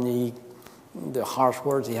Mitt Romney, the harsh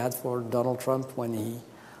words he had for Donald Trump when he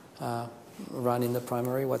ran in the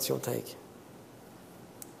primary? What's your take?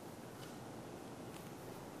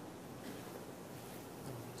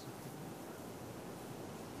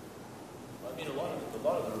 A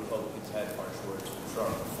lot of the Republicans had harsh words for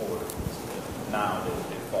Trump before. Now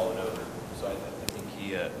they've fallen over. So I think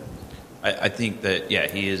I think that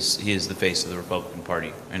he is the face of the Republican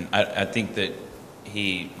Party, and I think that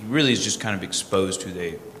he really is just kind of exposed who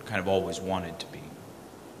they kind of always wanted to be,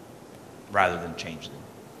 rather than change them.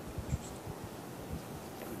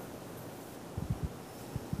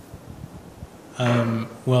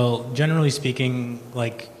 Well, generally speaking,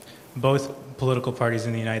 like both political parties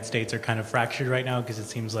in the United States are kind of fractured right now, because it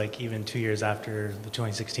seems like even 2 years after the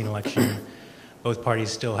 2016 election, both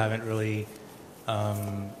parties still haven't really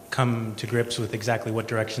come to grips with exactly what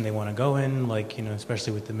direction they want to go in. Like,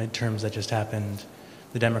 especially with the midterms that just happened,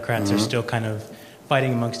 the Democrats are still kind of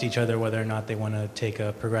fighting amongst each other whether or not they want to take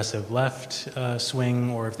a progressive left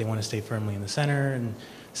swing or if they want to stay firmly in the center. And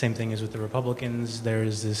same thing is with the Republicans. There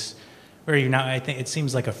is this I think it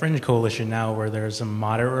seems like a fringe coalition now where there's some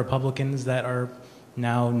moderate Republicans that are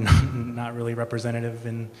now not really representative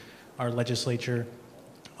in our legislature.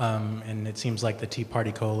 And it seems like the Tea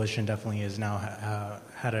Party coalition definitely is now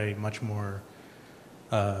had a much more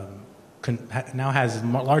now has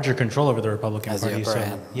larger control over the Republican Party.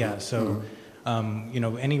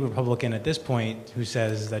 Any Republican at this point who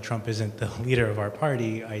says that Trump isn't the leader of our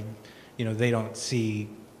party, they don't see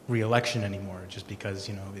re-election anymore, just because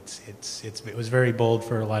it was very bold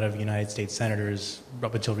for a lot of United States senators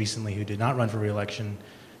up until recently who did not run for re-election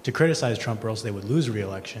to criticize Trump, or else they would lose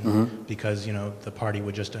re-election because the party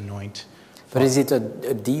would just anoint. But is it a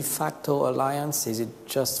de facto alliance? Is it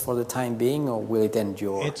just for the time being, or will it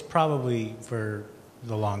endure? It's probably for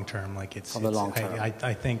the long term.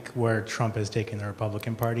 I think where Trump has taken the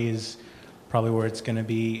Republican Party is probably where it's going to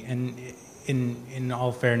be. And in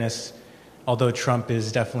all fairness, although Trump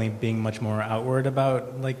is definitely being much more outward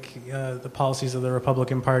about the policies of the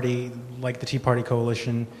Republican Party, like the Tea Party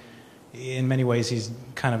coalition, in many ways he's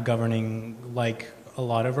kind of governing like a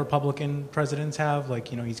lot of Republican presidents have.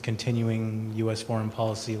 He's continuing U.S. foreign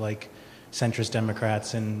policy like centrist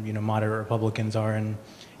Democrats and moderate Republicans are, and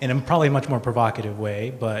in a probably much more provocative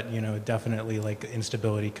way, but definitely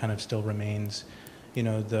instability kind of still remains.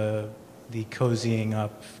 The cozying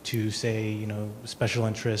up to say special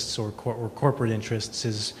interests or corporate interests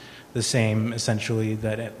is the same essentially.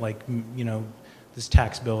 That this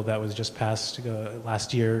tax bill that was just passed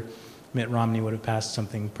last year, Mitt Romney would have passed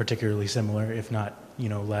something particularly similar, if not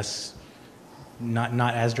less,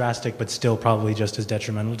 not as drastic, but still probably just as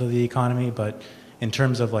detrimental to the economy. But in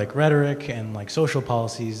terms of rhetoric and social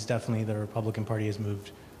policies, definitely the Republican Party has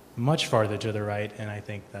moved much farther to the right, and I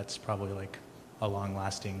think that's probably a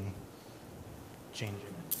long-lasting change.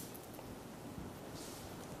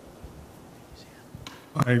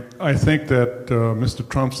 I think that Mr.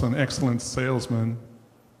 Trump's an excellent salesman,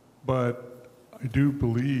 but I do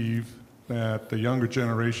believe that the younger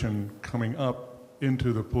generation coming up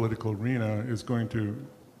into the political arena is going to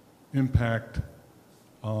impact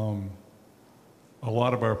a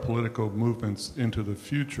lot of our political movements into the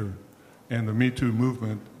future, and the Me Too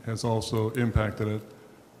movement has also impacted it.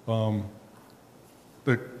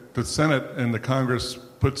 The Senate and the Congress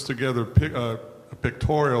puts together a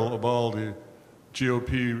pictorial of all the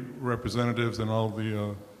GOP representatives and all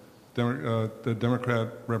the Democrat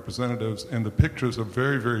representatives, and the pictures are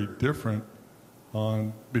very, very different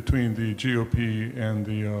between the GOP and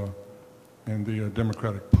the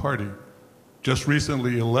Democratic Party. Just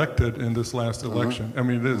recently elected in this last election. I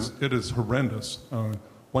mean, it is horrendous.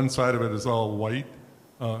 One side of it is all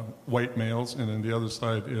white males, and then the other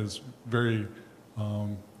side is very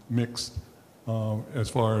mixed as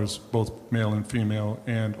far as both male and female,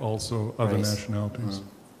 and also other nationalities.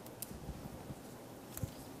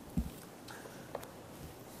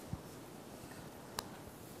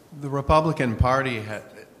 The Republican Party,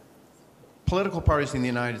 political parties in the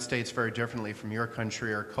United States, very differently from your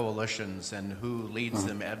country, are coalitions, and who leads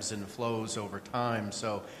them ebbs and flows over time.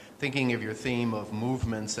 So thinking of your theme of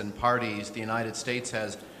movements and parties, the United States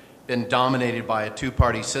has been dominated by a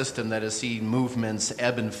two-party system that has seen movements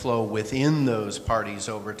ebb and flow within those parties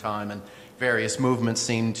over time, and various movements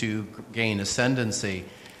seem to gain ascendancy.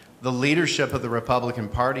 The leadership of the Republican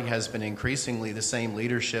Party has been increasingly the same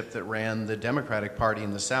leadership that ran the Democratic Party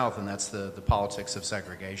in the South, and that's the politics of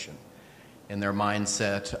segregation, and their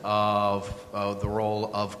mindset of the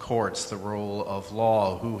role of courts, the role of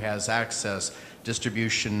law, who has access,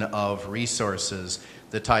 distribution of resources,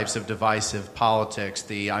 the types of divisive politics,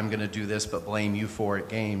 the I'm going to do this but blame you for it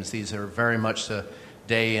games. These are very much the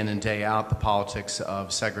day in and day out the politics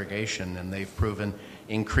of segregation, and they've proven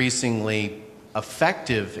increasingly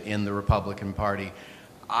effective in the Republican Party.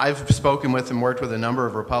 I've spoken with and worked with a number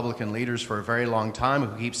of Republican leaders for a very long time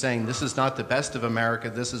who keep saying, this is not the best of America,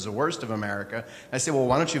 this is the worst of America. I say, well,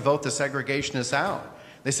 why don't you vote the segregationists out?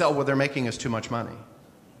 They say, oh, well, they're making us too much money.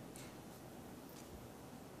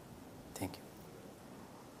 Thank you.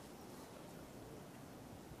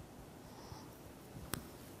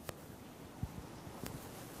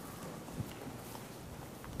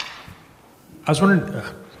 I was wondering,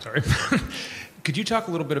 sorry. Could you talk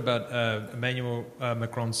a little bit about Emmanuel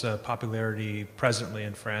Macron's popularity presently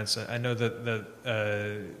in France? I know that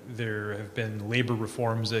there have been labor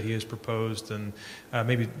reforms that he has proposed, and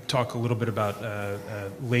maybe talk a little bit about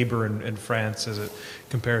labor in France as it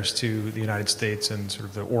compares to the United States and sort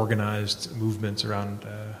of the organized movements around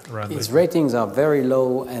His labor. ratings are very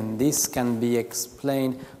low, and this can be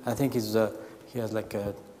explained. I think he has like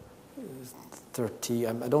a 30.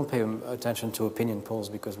 I don't pay attention to opinion polls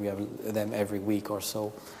because we have them every week or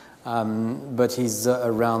so, but he's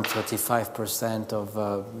around 35% of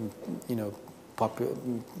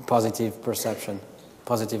positive perception,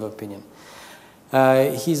 positive opinion.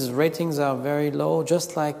 His ratings are very low,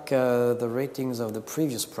 just like the ratings of the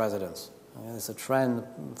previous presidents. It's a trend.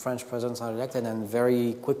 French presidents are elected, and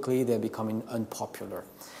very quickly they're becoming unpopular.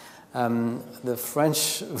 The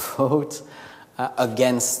French vote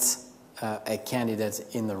against a candidate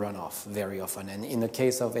in the runoff very often. And in the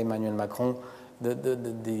case of Emmanuel Macron,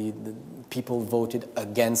 the people voted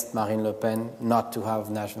against Marine Le Pen not to have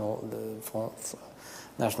National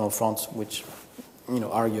Front, which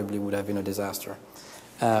arguably would have been a disaster.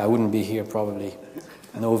 I wouldn't be here probably.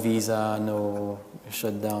 No visa, no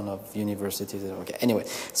shutdown of universities. Okay. Anyway,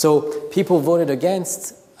 so people voted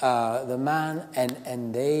against the man,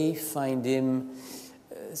 and they find him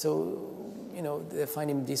they find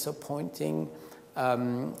him disappointing.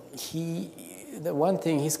 The one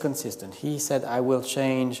thing, he's consistent. He said, I will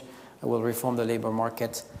change, I will reform the labor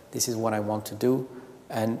market. This is what I want to do.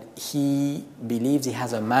 And he believes he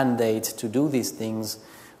has a mandate to do these things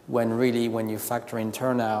when you factor in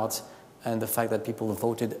turnout and the fact that people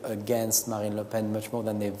voted against Marine Le Pen much more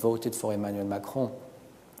than they voted for Emmanuel Macron,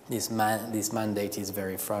 this mandate is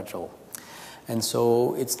very fragile. And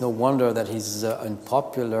so it's no wonder that he's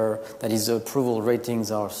unpopular, that his approval ratings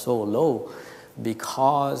are so low,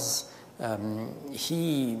 because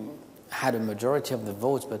he had a majority of the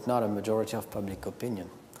votes, but not a majority of public opinion.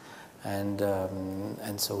 And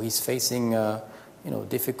so he's facing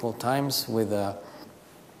difficult times with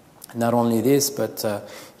not only this, but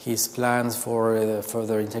his plans for the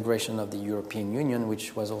further integration of the European Union,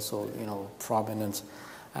 which was also a prominent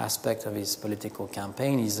aspect of his political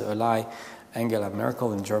campaign. His ally Angela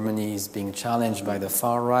Merkel in Germany is being challenged by the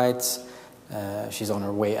far right. She's on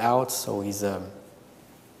her way out, so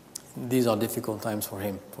these are difficult times for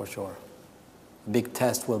him, for sure. Big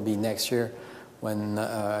test will be next year when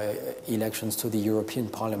elections to the European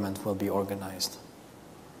Parliament will be organized.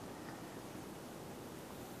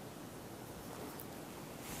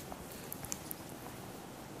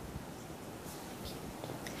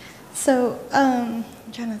 So, I'm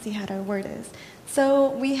trying to see how to word this. So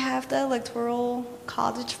we have the electoral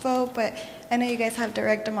college vote, but I know you guys have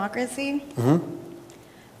direct democracy. Mm-hmm.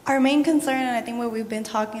 Our main concern, and I think what we've been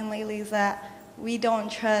talking lately, is that we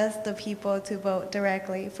don't trust the people to vote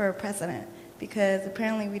directly for a president, because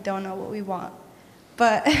apparently we don't know what we want.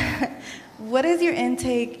 But what is your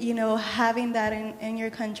intake, having that in your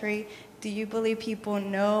country? Do you believe people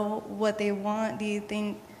know what they want? Do you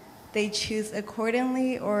think they choose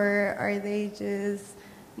accordingly, or are they just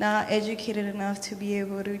not educated enough to be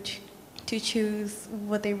able to choose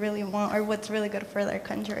what they really want or what's really good for their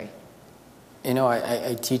country?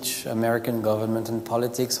 I teach American government and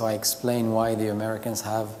politics, so I explain why the Americans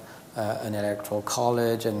have an electoral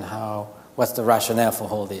college and what's the rationale for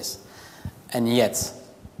all this. And yet,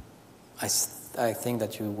 I think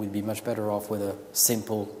that you would be much better off with a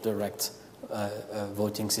simple, direct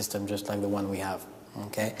voting system, just like the one we have.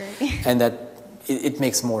 Okay, and that it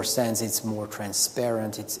makes more sense. It's more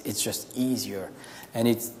transparent. It's just easier, and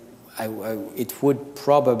it would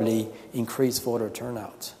probably increase voter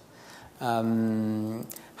turnout.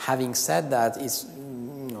 Having said that,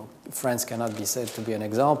 France cannot be said to be an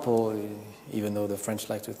example, even though the French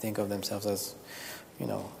like to think of themselves as,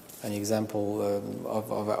 an example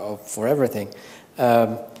of for everything.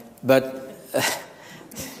 But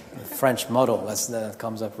French model that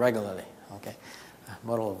comes up regularly. Okay,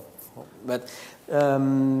 model, but.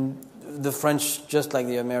 The French, just like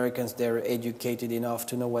the Americans, they're educated enough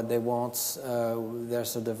to know what they want.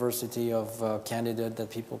 There's a diversity of candidates that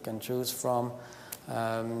people can choose from.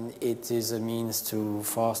 It is a means to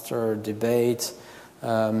foster debate.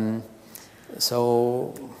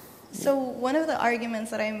 So one of the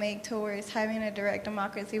arguments that I make towards having a direct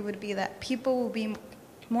democracy would be that people will be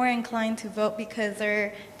more inclined to vote because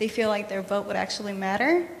they feel like their vote would actually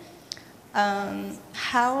matter.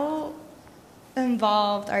 How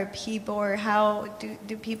involved are people, or how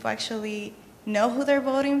do people actually know who they're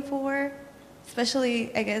voting for? Especially,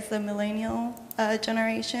 I guess, the millennial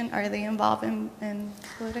generation. Are they involved in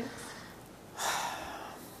politics?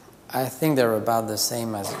 I think they're about the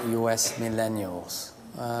same as U.S. millennials.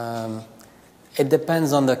 It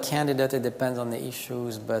depends on the candidate, it depends on the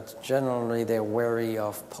issues, but generally they're wary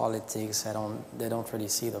of politics. They don't really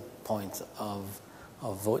see the point of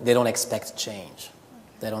vote. They don't expect change.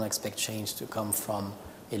 They don't expect change to come from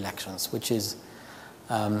elections, which is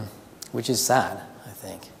sad, I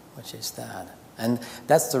think, which is sad. And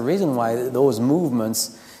that's the reason why those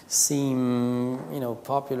movements seem,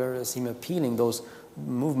 popular, seem appealing, those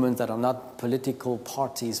movements that are not political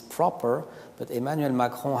parties proper. But Emmanuel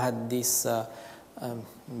Macron had this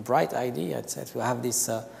bright idea, I'd say, to have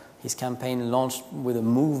this his campaign launched with a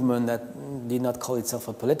movement that did not call itself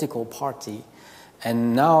a political party.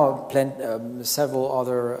 And now several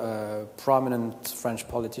other prominent French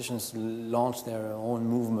politicians launched their own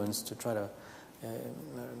movements to try to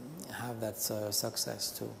have that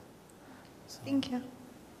success too. So. Thank you.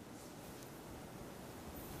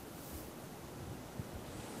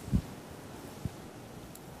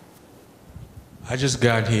 I just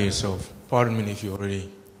got here, so pardon me if you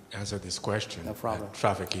already answered this question. No problem.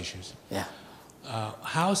 Traffic issues. Yeah.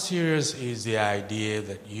 How serious is the idea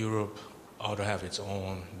that Europe ought to have its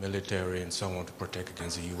own military and someone to protect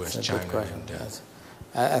against the U.S., That's a China, good question. and Yes.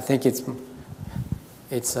 I think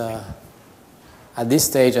it's at this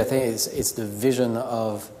stage, I think it's the vision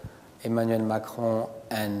of Emmanuel Macron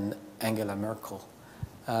and Angela Merkel.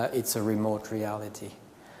 It's a remote reality.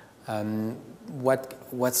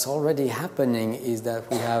 What's already happening is that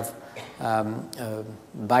we have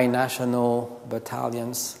binational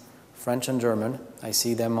battalions, French and German. I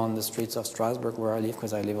see them on the streets of Strasbourg where I live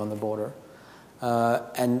because I live on the border.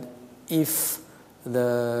 And if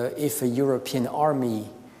a European army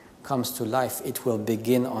comes to life, it will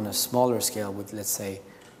begin on a smaller scale with, let's say,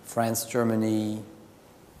 France, Germany,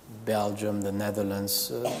 Belgium, the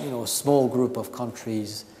Netherlands, a small group of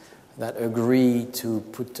countries that agree to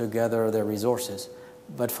put together their resources.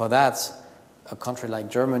 But for that, a country like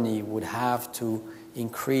Germany would have to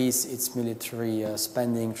increase its military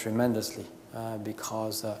spending tremendously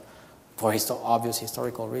because, for obvious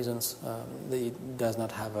historical reasons, it does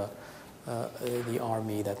not have the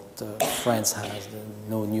army that France has,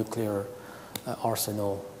 no nuclear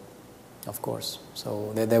arsenal, of course.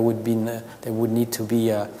 So there would need to be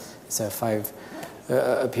a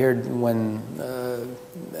period when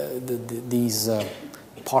these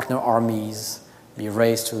partner armies be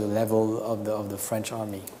raised to the level of the French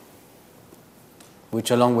army,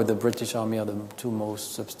 which, along with the British army, are the two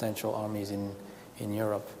most substantial armies in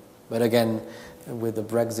Europe. But again, with the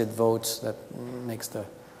Brexit vote, that makes the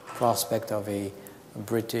prospect of a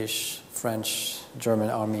British, French, German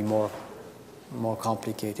army more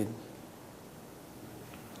complicated.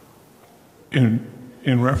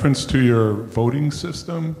 In reference to your voting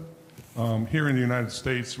system, here in the United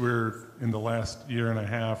States, we're in the last year and a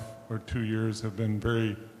half or 2 years have been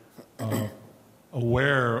very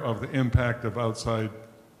aware of the impact of outside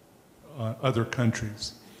other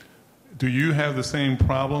countries. Do you have the same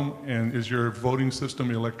problem? And is your voting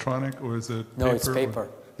system electronic or is it paper? No, it's paper.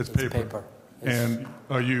 It's paper. And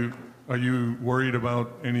are you worried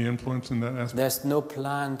about any influence in that aspect? There's no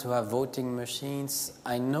plan to have voting machines.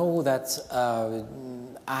 I know that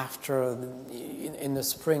in the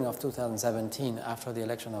spring of 2017, after the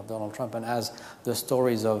election of Donald Trump, and as the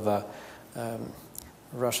stories of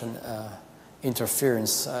Russian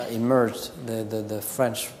interference emerged, the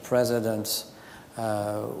French president,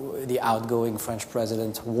 the outgoing French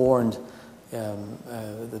president, warned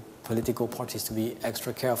the political parties to be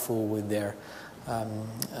extra careful with their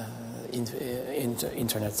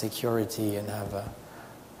internet security and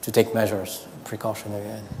to take measures,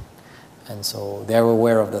 precautionary, and so they're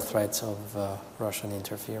aware of the threats of Russian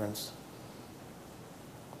interference.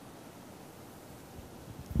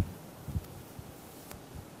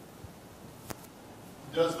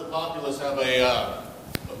 Does the populace have a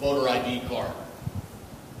voter ID card?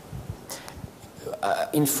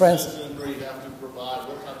 In France, Citizenry have to provide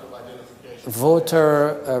what type of identification?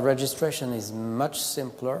 voter registration is much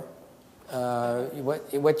simpler.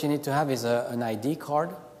 What you need to have is an ID card,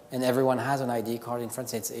 and everyone has an ID card in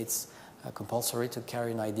France. It's compulsory to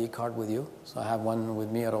carry an ID card with you. So I have one with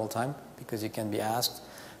me at all time because you can be asked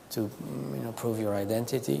to prove your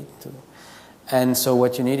identity. And so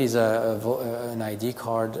what you need is an ID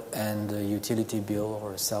card and a utility bill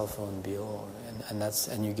or a cell phone bill,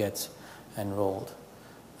 and you get enrolled.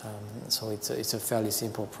 So it's a fairly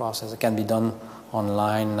simple process. It can be done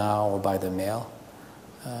online now or by the mail,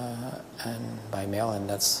 and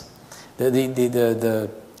that's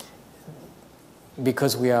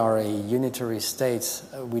because we are a unitary state,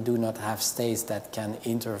 we do not have states that can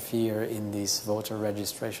interfere in this voter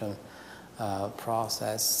registration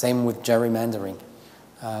process. Same with gerrymandering.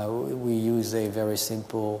 We use a very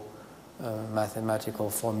simple mathematical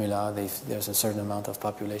formula. There's a certain amount of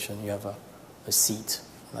population, you have a seat.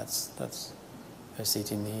 That's a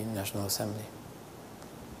seat in the National Assembly.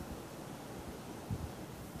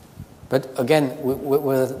 But again,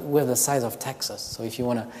 we're the size of Texas. So if you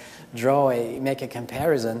want to make a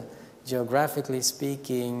comparison, geographically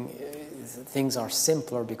speaking, things are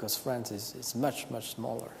simpler because France is much, much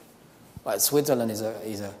smaller. Well, Switzerland is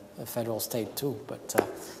a federal state too, but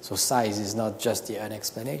so size is not just an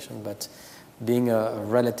explanation, but being a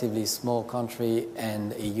relatively small country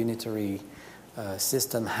and a unitary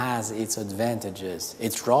system has its advantages,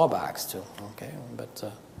 its drawbacks too. Okay,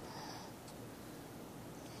 but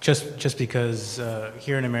just because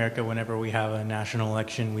here in America, whenever we have a national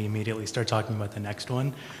election, we immediately start talking about the next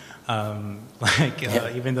one.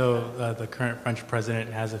 Even though the current French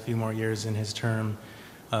president has a few more years in his term,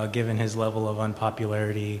 given his level of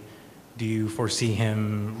unpopularity, do you foresee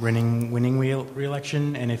him winning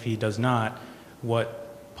re-election? And if he does not,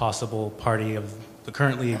 what possible party of the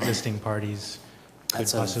currently existing parties could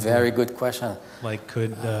That's possibly... a very good question. Like,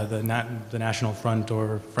 could the National Front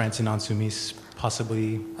or France Insoumise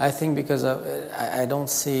possibly... I think because I don't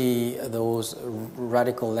see those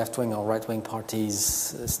radical left-wing or right-wing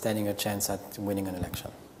parties standing a chance at winning an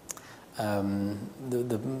election.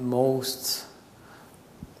 The most...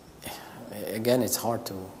 Again, it's hard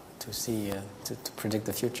to see, to predict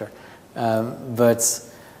the future. But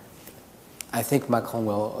I think Macron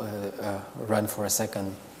will run for a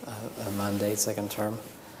second mandate, second term.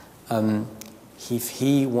 If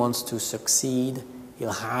he wants to succeed,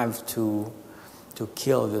 he'll have to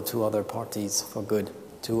kill the two other parties for good,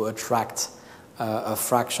 to attract a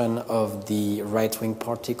fraction of the right-wing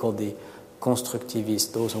party called the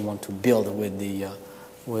constructivists, those who want to build with the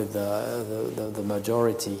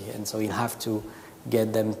majority. And so he'll have to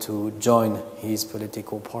get them to join his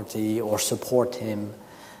political party or support him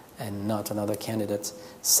and not another candidate.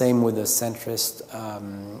 Same with the centrist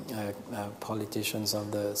politicians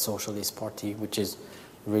of the Socialist Party, which is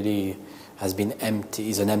really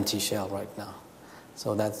is an empty shell right now.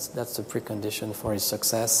 So that's the precondition for his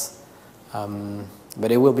success.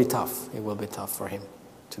 But it will be tough. It will be tough for him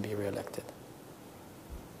to be reelected.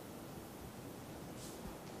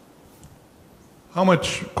 How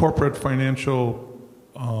much corporate financial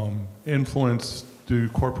influence do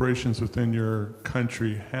corporations within your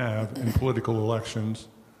country have in political elections?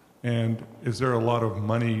 And is there a lot of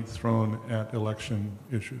money thrown at election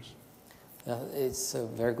issues? It's a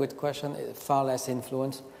very good question. Far less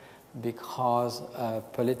influence because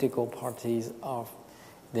political parties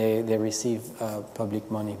they receive public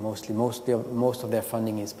money mostly. Most of their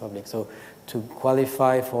funding is public. So to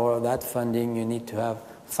qualify for that funding, you need to have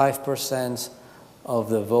 5% of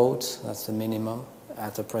the votes. That's the minimum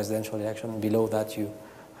at a presidential election. Below that, you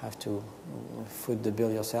have to foot the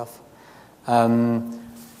bill yourself.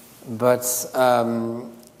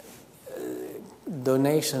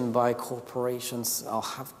 Donation by corporations, I'll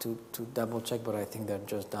have to double check, but I think they're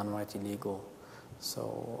just downright illegal.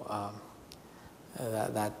 So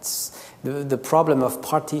that's the problem of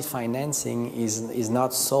party financing is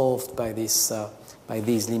not solved by these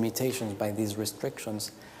limitations, by these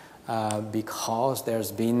restrictions, because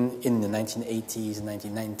there's been in the 1980s,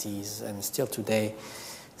 1990s, and still today,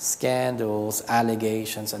 scandals,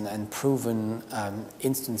 allegations, and proven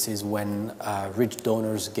instances when rich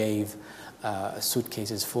donors gave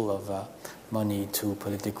suitcases full of money to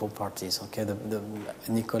political parties. Okay, the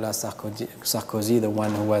Nicolas Sarkozy, the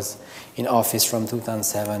one who was in office from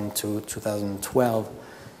 2007 to 2012,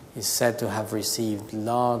 is said to have received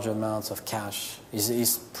large amounts of cash.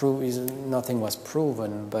 Nothing was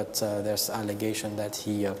proven, but there's allegation that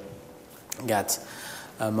he got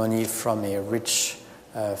money from a rich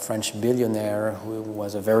French billionaire who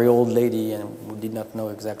was a very old lady and who did not know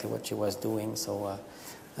exactly what she was doing. So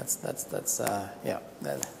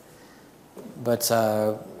But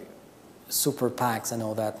super PACs and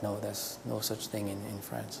all that, no, there's no such thing in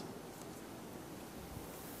France.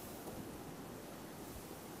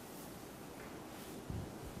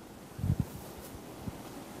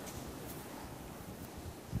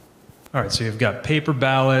 All right, so you've got paper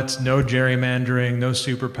ballots, no gerrymandering, no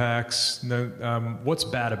super PACs. No, what's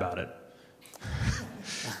bad about it?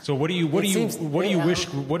 So what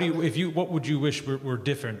would you wish were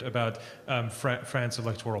different about France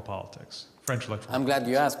electoral politics? French electoral. I'm glad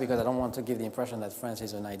you asked because I don't want to give the impression that France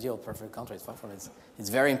is an ideal, perfect country. It's far from it. It's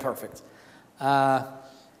very imperfect.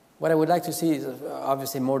 What I would like to see is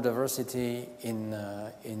obviously more diversity in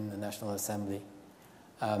the National Assembly.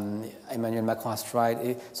 Emmanuel Macron has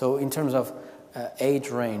tried. So in terms of age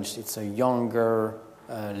range, it's a younger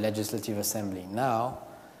legislative assembly now.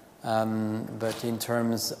 But in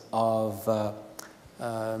terms of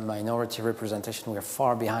minority representation, we're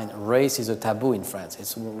far behind. Race is a taboo in France.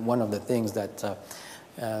 It's one of the things that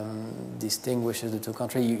distinguishes the two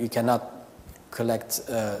countries. You cannot collect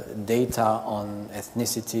data on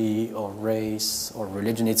ethnicity or race or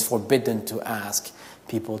religion. It's forbidden to ask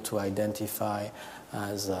people to identify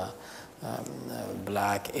as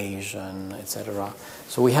black, Asian, etc.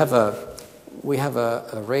 So we have a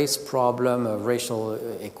race problem, a racial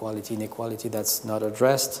inequality that's not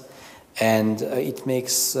addressed, and it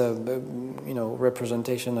makes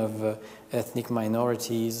representation of ethnic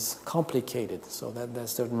minorities complicated. So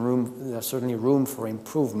there's certainly room for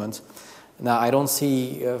improvement. Now I don't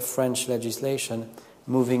see French legislation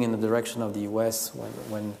moving in the direction of the U.S.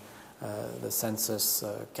 when the census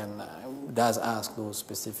does ask those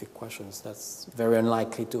specific questions. That's very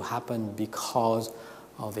unlikely to happen because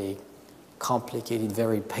of a complicated,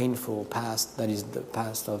 very painful past. That is the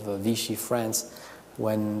past of Vichy France,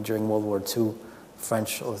 when during World War II,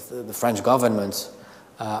 the French government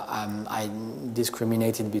I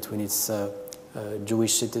discriminated between its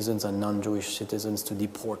Jewish citizens and non-Jewish citizens to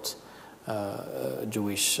deport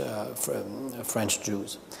French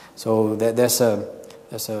Jews. So there's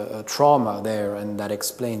a trauma there, and that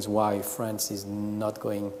explains why France is not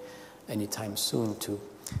going anytime soon to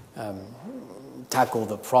tackle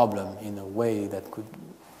the problem in a way that could,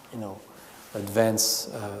 advance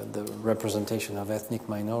the representation of ethnic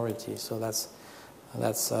minorities. So that's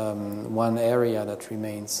one area that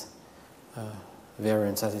remains very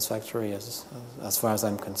unsatisfactory as far as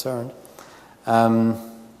I'm concerned.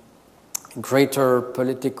 Greater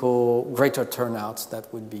turnouts,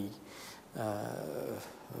 that would be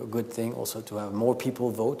a good thing. Also to have more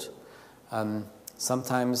people vote.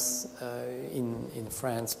 Sometimes in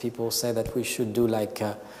France, people say that we should do like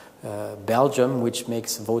Belgium, which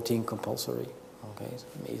makes voting compulsory. Okay, so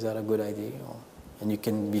is that a good idea? And you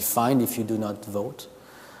can be fined if you do not vote.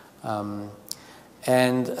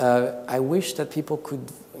 And I wish that people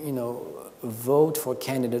could, vote for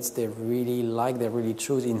candidates they really like, they really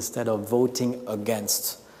choose, instead of voting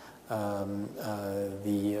against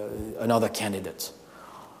another candidate.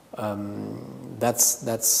 That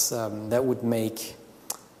would make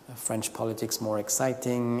French politics more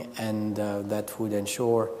exciting, and that would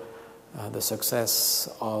ensure the success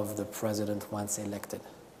of the president once elected.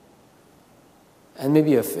 And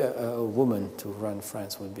maybe a woman to run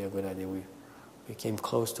France would be a good idea. We came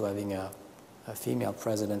close to having a female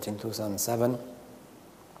president in 2007.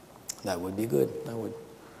 That would be good. That would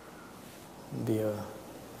be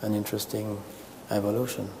an interesting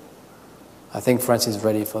evolution. I think France is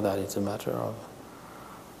ready for that. It's a matter of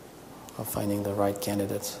finding the right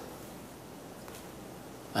candidate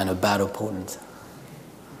and a bad opponent.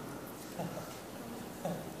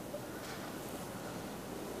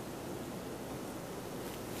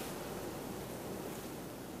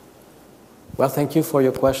 Well, thank you for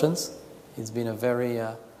your questions. It's been a very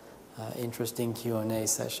interesting Q&A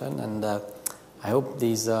session, and I hope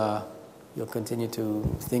you'll continue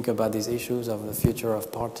to think about these issues of the future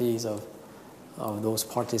of parties, of those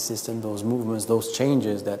party systems, those movements, those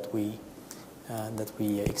changes that we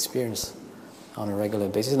experience on a regular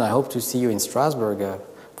basis. And I hope to see you in Strasbourg.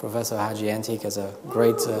 Professor Haji Antik has a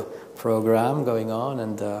great program going on,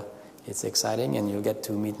 and it's exciting, and you'll get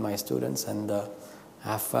to meet my students and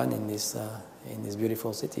have fun in this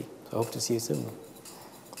beautiful city. So I hope to see you soon.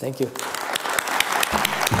 Thank you.